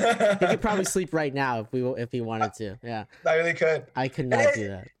bed. could probably sleep right now if he wanted to. Yeah, I really could. I could not do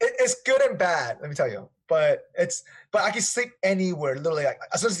that. It's good and bad, let me tell you. But I can sleep anywhere, literally. Like,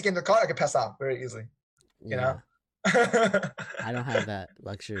 as soon as you get in the car, I can pass out very easily. You know? I don't have that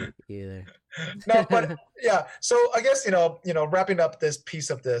luxury either. No, but yeah. So I guess wrapping up this piece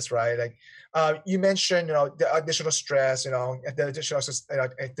of this, right? Like, you mentioned, the additional stress, the additional,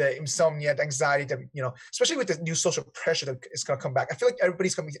 the insomnia, the anxiety, especially with the new social pressure that is going to come back. I feel like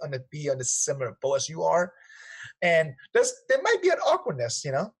everybody's going to be on the similar boat as you are, and there might be an awkwardness,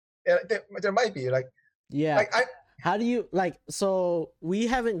 there might be like. Yeah. Like how do you so we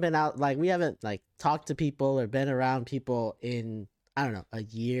haven't been out, we haven't talked to people or been around people in, I don't know, a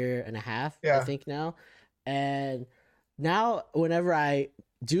year and a half, Yeah. I think now. And now whenever I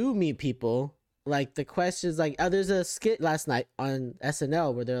do meet people, the questions there's a skit last night on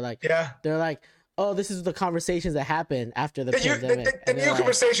SNL where they're like, oh, this is the conversations that happened after the pandemic. the new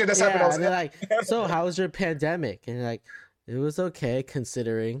conversation that's happened. And they're like, so how was your pandemic? And you're like, it was okay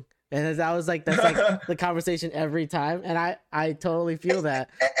considering. And that was that's the conversation every time, and I totally feel that.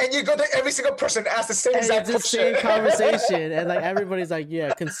 And you go to every single person, ask the same exact It's the question. same conversation, and everybody's like,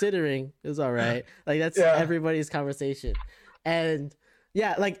 yeah, considering is all right. That's everybody's conversation, And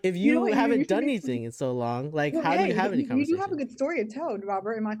yeah, like if You know you what, you haven't should done be- anything in so long, like Well, how do hey, you have any you do conversation? have a good story to tell,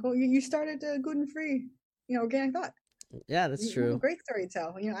 Robert and Michael. You started gluten-free, organic thought. Yeah, that's You have a true. great story to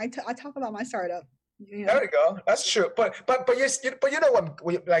tell. I talk about my startup. There we go. That's true. But yes, but you know what?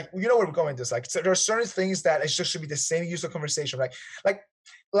 You know where we're going with this. Like, so there are certain things that it just should be the same user conversation. Like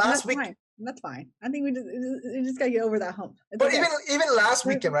last week. Fine. That's fine. I think we just gotta get over that hump. It's But okay. even last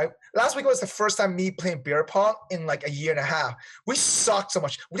weekend, right? Last week was the first time me playing beer pong in like a year and a half. We sucked so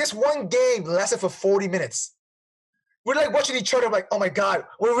much. Just one game lasted for 40 minutes. We're like watching each other, like, oh my god,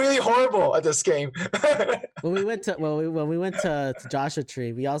 we're really horrible at this game. When we went to Joshua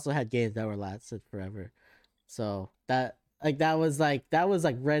Tree, we also had games that were lasted forever. So that was like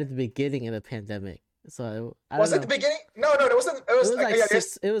right at the beginning of the pandemic. So was it the beginning? No, it wasn't. It was like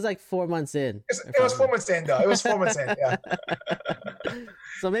it was like 4 months in. It was 4 months in though. It was 4 months in. Yeah.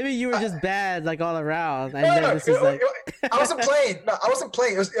 I wasn't playing. No, I wasn't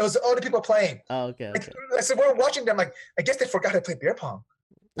playing. It was other people playing. Oh, okay. Like, so we're watching them. Like, I guess they forgot to play beer pong.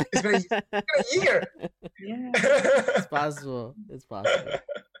 It's been a year. Yeah. It's possible. It's possible.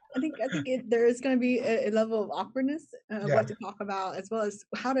 I think there is going to be a level of awkwardness of what to talk about, as well as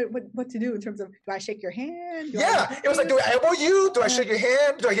what to do in terms of, do I shake your hand? It was like, do I elbow you? Do I shake your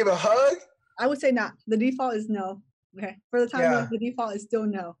hand? Do I give a hug? I would say not. The default is no. Okay, for the time being, the default is still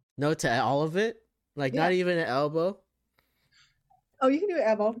no. No to all of it, like not even an elbow. Oh, you can do an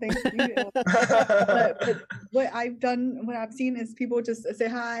elbow thing. But what I've seen is people just say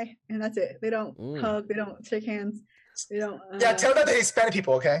hi and that's it. They don't hug. They don't shake hands. They don't. Tell that to Hispanic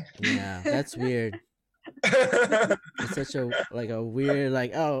people, okay? Yeah, that's weird. It's such a weird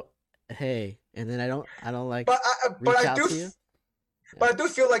oh hey, and then I don't like. But I do. To you. But I do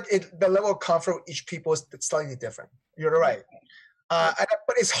feel like the level of comfort with each people is slightly different. You're right. But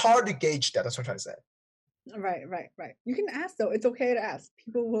it's hard to gauge that. That's what I'm trying to say. Right. You can ask though. It's okay to ask.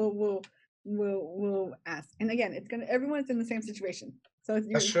 People will ask. And again, everyone's in the same situation. So it's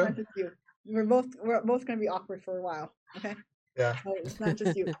not just you. We're both going to be awkward for a while. Okay. Yeah. So it's not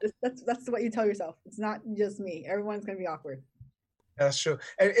just you. That's what you tell yourself. It's not just me. Everyone's going to be awkward. That's true.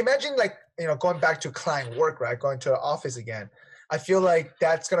 And imagine going back to client work, right? Going to the office again. I feel like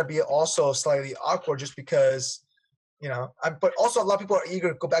that's going to be also slightly awkward just because, but also a lot of people are eager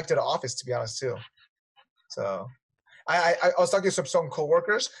to go back to the office, to be honest, too. So I was talking to some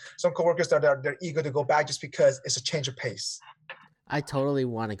coworkers that they're eager to go back just because it's a change of pace. I totally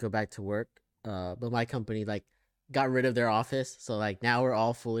want to go back to work, but my company got rid of their office, so now we're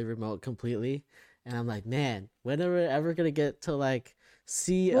all fully remote completely, and I'm like, man, when are we ever gonna get to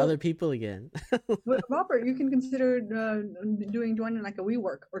see other people again? Robert, you can consider joining a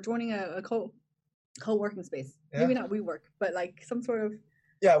WeWork or joining a co-working space. Yeah. Maybe not WeWork, but some sort of.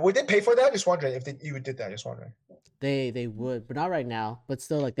 Yeah, would they pay for that? Just wondering if you did that. Just wondering. They would, but not right now. But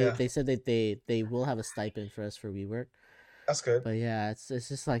still, they said that they will have a stipend for us for WeWork. That's good. But yeah, it's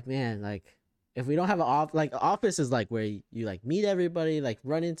just man, if we don't have an office is where you meet everybody,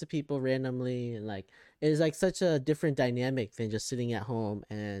 run into people randomly, and it is such a different dynamic than just sitting at home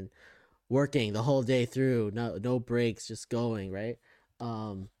and working the whole day through, no breaks, just going, right?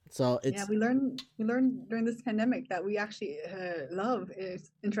 So it's we learned during this pandemic that we actually love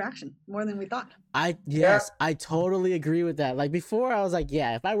is interaction more than we thought. I totally agree with that. Before I was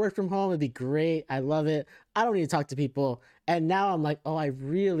if I work from home it'd be great. I love it. I don't need to talk to people. And now I'm oh, I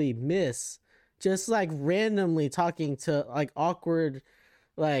really miss just randomly talking to awkward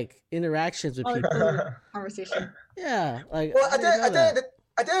interactions with people. Conversation. Yeah. Well, at the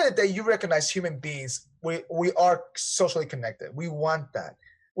end of the day, you recognize human beings. We are socially connected. We want that.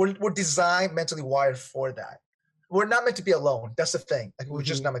 We're designed, mentally wired for that. We're not meant to be alone. That's the thing. We're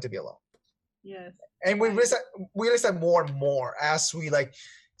just not meant to be alone. Yes. And we realize that more and more as we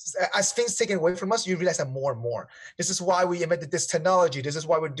as things taken away from us, you realize that more and more. This is why we invented this technology. This is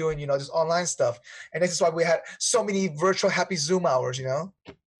why we're doing, this online stuff. And this is why we had so many virtual happy Zoom hours, Yeah.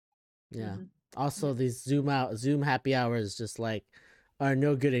 Mm-hmm. Also, these Zoom happy hours just are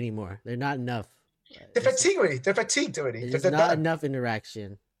no good anymore. They're not enough. They're fatigued already. There's not enough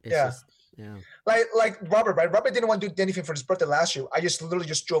interaction. It's just, like Robert, right? Robert didn't want to do anything for his birthday last year. I literally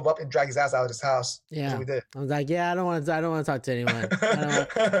just drove up and dragged his ass out of his house. Yeah, we did. I was I don't want to talk to anyone. I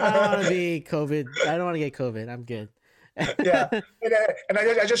don't want to be COVID. I don't want to get COVID. I'm good. Yeah, and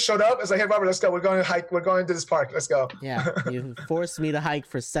I just showed up. I was hey Robert, let's go. We're going to hike. We're going to this park. Let's go. Yeah, you forced me to hike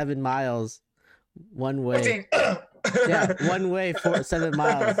for 7 miles, one way. 1 way for 7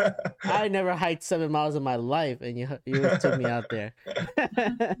 miles. I never hiked 7 miles in my life, and you took me out there.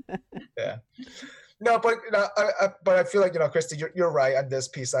 Yeah. No, but I feel Christy, you're right on this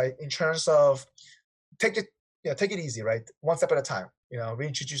piece. In terms of take take it easy, right? One step at a time.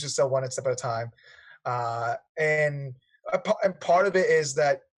 Reintroduce yourself one step at a time. And part of it is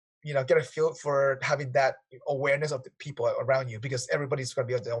that, get a feel for having that awareness of the people around you, because everybody's going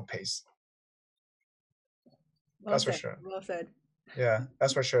to be at their own pace. That's for sure. Well said. Yeah,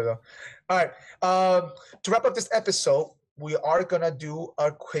 that's for sure, though. All right. To wrap up this episode, we are going to do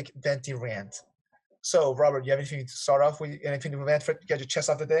a quick venti rant. So, Robert, you have anything to start off with? Anything to vent for? Get your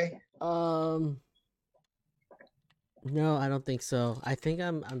chest off the day? No, I don't think so. I think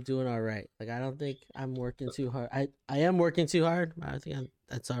I'm doing all right. Like, I don't think I'm working too hard. I am working too hard, but I think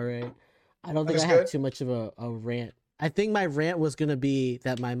that's all right. I don't think I have too much of a rant. I think my rant was gonna be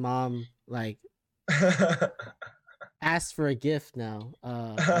that my mom like asked for a gift now,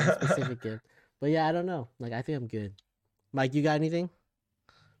 a specific gift. But yeah, I don't know. Like, I think I'm good. Mike, you got anything?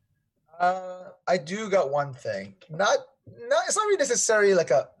 I do got one thing. Not. It's not really necessarily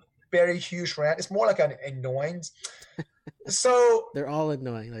like a very huge rant. It's more like an annoyance. So they're all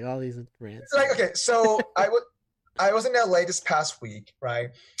annoying, like all these rants. Like, okay, so I was in LA this past week, right?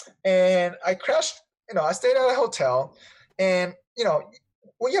 And I crashed. I stayed at a hotel, and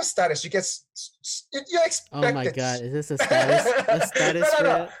when you have status, you expect. Oh my god, is this a status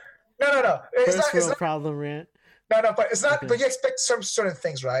rant? No. First world problem rant. No, but it's not. Okay. But you expect certain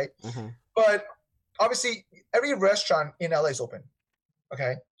things, right? Uh-huh. But obviously, every restaurant in LA is open.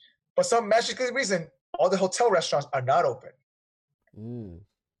 Okay. For some magical reason, all the hotel restaurants are not open.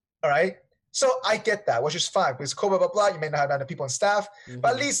 All right? So I get that, which is fine. Because COVID, blah, blah, blah, you may not have enough people on staff,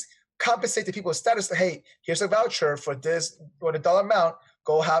 but at least compensate the people with status that, hey, here's a voucher for this, for the dollar amount,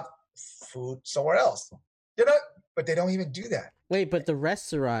 go have food somewhere else. But they don't even do that. Wait, but the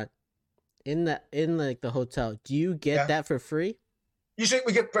restaurant in like the hotel, do you get that for free? Usually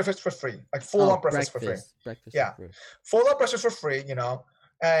we get breakfast for free, like full-on breakfast for free. Breakfast for free. Full-on breakfast for free,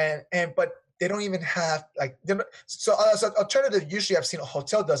 and but they don't even have so alternative usually I've seen a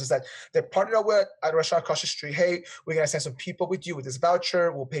hotel does is that they partner up with a restaurant across the street. Hey, we're gonna send some people with you with this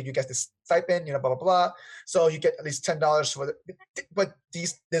voucher. We'll pay you guys this stipend, blah blah blah. So you get at least $10 for but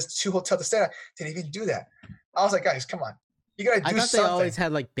there's two hotels to stay at. They didn't even do that. I was like, guys, come on. You gotta do something. I thought they always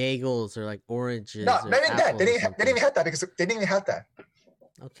had like bagels or like oranges. No, not even that. They didn't even have that because they didn't even have that.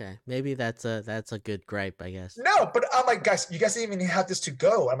 Okay, maybe that's a good gripe, I guess. No, but I'm like, guys, you guys didn't even have this to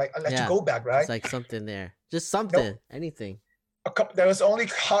go. I'm like, I'll let you go back, right? It's like something there, just something, anything. There was only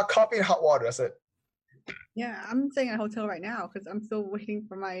hot coffee and hot water. That's it. Yeah, I'm staying at a hotel right now because I'm still waiting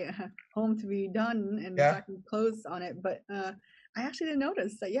for my home to be done and so I can close on it. But I actually didn't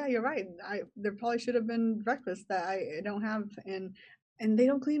notice that. Yeah, you're right. There probably should have been breakfast that I don't have, and they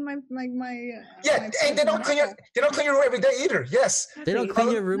don't clean my and they don't clean your room every day either. Yes. They don't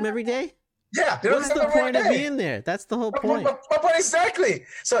clean your room every day? Yeah. What's the point of being there? That's the whole point. But exactly.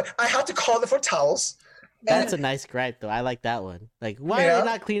 So I have to call them for towels. That's a nice gripe though. I like that one. Like, why are they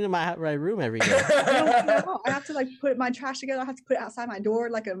not cleaning my room every day? I have to like put my trash together. I have to put it outside my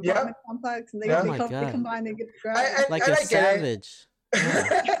door like an apartment complex, and they combine, they get grabbed. Like a savage.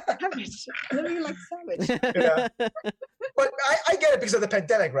 Savage. Living like savage. Yeah. But I get it because of the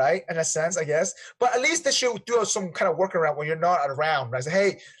pandemic, right? In a sense, I guess. But at least they should do some kind of workaround when you're not around, right? Say,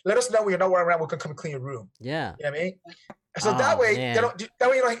 hey, let us know when you're not around. We can come and clean your room. Yeah. You know what I mean? So that way you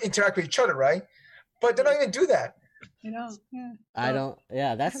don't interact with each other, right? But they don't even do that. Yeah. I don't.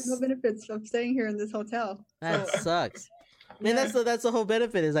 Yeah, that's. I have no benefits of staying here in this hotel. That sucks. Man, that's the whole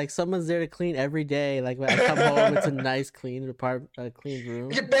benefit is like someone's there to clean every day. Like when I come home, it's a nice clean clean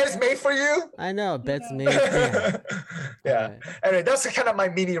room. Your bed's made for you. I know, bed's made. Yeah. Right. Anyway, that's kind of my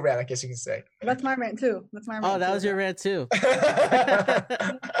mini rant, I guess you can say. That's my rant too. Oh, that was your rant too.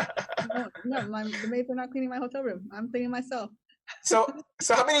 No, the maids are not cleaning my hotel room. I'm cleaning myself. So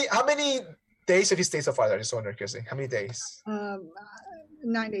how many days have you stayed so far? I just wonder, Chrissy. How many days?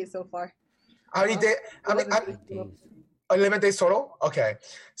 9 days so far. How many days? 11 days total? Okay.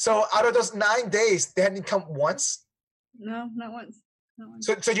 So out of those 9 days, they hadn't come once? No, not once.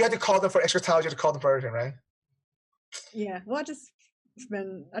 So you had to call them for extra towels, you had to call them for everything, right? Yeah. Well, I just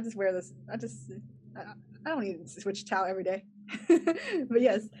wear this. I don't need to switch towel every day. But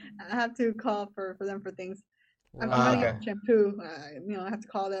yes, I have to call for them for things. I'm running out of shampoo. I have to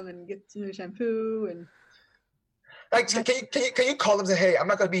call them and get some new shampoo and. Like, can you call them and say, hey, I'm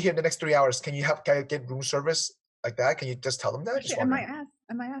not gonna be here in the next 3 hours. Can I get room service like that? Can you just tell them that? Actually, I might ask.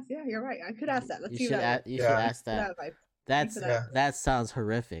 Yeah, you're right. I could ask that. Let's see that. You should ask that. That sounds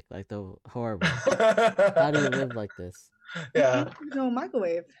horrific. Like horrible. How do you live like this? Yeah. There's no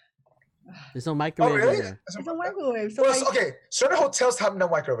microwave. There's no microwave. Oh, really? in there. It's a microwave. So Well, like, okay, certain hotels have no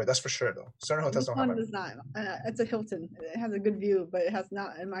microwave. That's for sure, though. Certain hotels this don't have one it. does not. It's a Hilton. It has a good view, but it has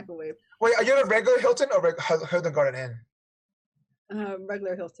not a microwave. Wait, are you in a regular Hilton or Hilton Garden Inn?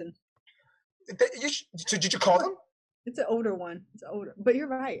 Regular Hilton. So did you call them? It's an older one. It's older. But you're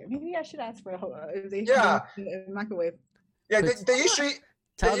right. Maybe I should ask for if they Yeah. have a microwave. Yeah, they usually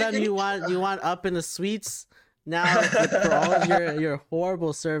Tell they- them you want up in the suites now for all of your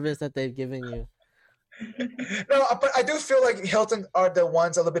horrible service that they've given you. No, but I do feel like Hilton are the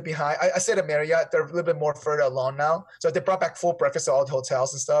ones a little bit behind. I say the Marriott, they're a little bit more further along now. So they brought back full breakfast to all the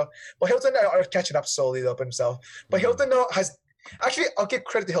hotels and stuff. But Hilton are catching up slowly though themselves. But Hilton though has actually, I'll give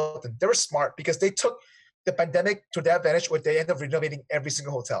credit to Hilton. They were smart because they took the pandemic to their advantage where they end up renovating every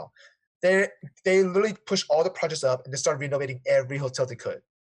single hotel. They literally pushed all the projects up and they started renovating every hotel they could.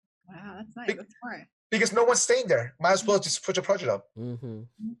 Wow, that's nice. Be- That's smart. Because no one's staying there. Might as well just put your project up. Mm-hmm.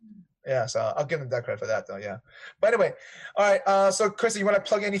 Yeah, so I'll give them that credit for that, though. Yeah, but anyway, all right. So, Chris, you want to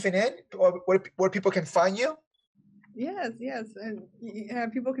plug anything in, or where people can find you? Yes. And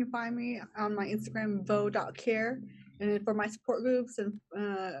people can find me on my Instagram, vo.care. And for my support groups and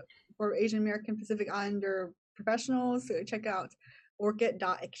for Asian American Pacific Islander professionals, check out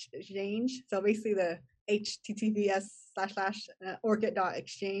orchid.exchange. So basically the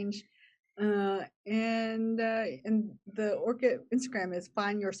https://orchid.exchange. And the Orchid Instagram is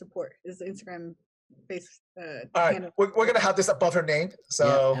Find Your Support, is the Instagram base. All right, handle. we're gonna have this above her name, Yeah,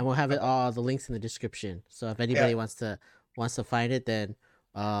 so and we'll have it all the links in the description. So if anybody wants to find it, then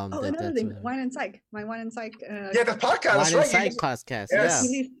Another thing, Wine and Psych. My Wine and Psych. yeah, the podcast. Wine That's and right. Psych podcast. Yes.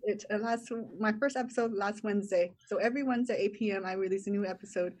 Released it my first episode last Wednesday. So every Wednesday 8 p.m. I release a new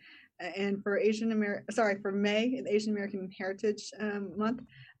episode. And for for May, the Asian American Heritage Month,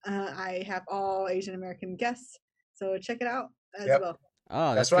 I have all Asian American guests. So check it out as well.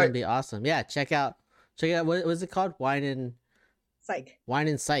 Oh, that's right. gonna be awesome. Yeah, check out. What was it called? Wine and Psych.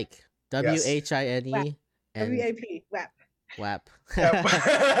 Psych. Yes. WHINE and WAP. WAP. WAP.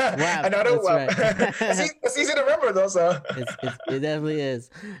 I know that's WAP. right. It's easy to remember though. So it definitely is.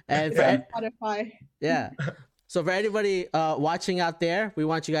 And for, Spotify. yeah. So for anybody watching out there, we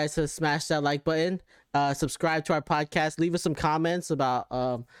want you guys to smash that like button, subscribe to our podcast, leave us some comments about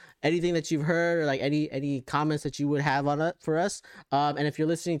anything that you've heard or like any comments that you would have on it for us. And if you're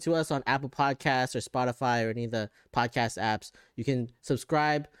listening to us on Apple Podcasts or Spotify or any of the podcast apps, you can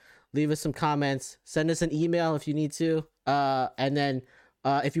subscribe, leave us some comments, send us an email if you need to. And then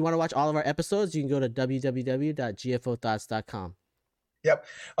if you want to watch all of our episodes, you can go to www.gfothoughts.com. Yep.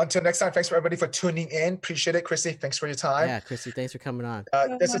 Until next time, thanks for everybody for tuning in. Appreciate it, Chrissy. Thanks for your time. Yeah, Chrissy, thanks for coming on.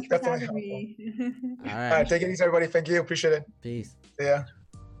 This is much for definitely having helpful. me. All All right. right, take it easy, everybody. Thank you. Appreciate it. Peace. Yeah.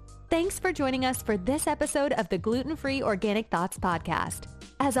 Thanks for joining us for this episode of the Gluten Free Organic Thoughts podcast.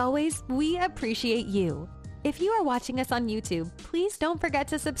 As always, we appreciate you. If you are watching us on YouTube, please don't forget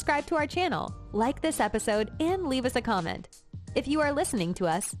to subscribe to our channel, like this episode, and leave us a comment. If you are listening to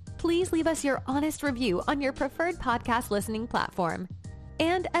us, please leave us your honest review on your preferred podcast listening platform.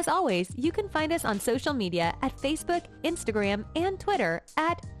 And as always, you can find us on social media at Facebook, Instagram, and Twitter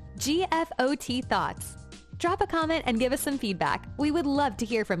at GFOT Thoughts. Drop a comment and give us some feedback. We would love to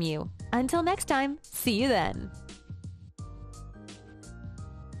hear from you. Until next time, see you then.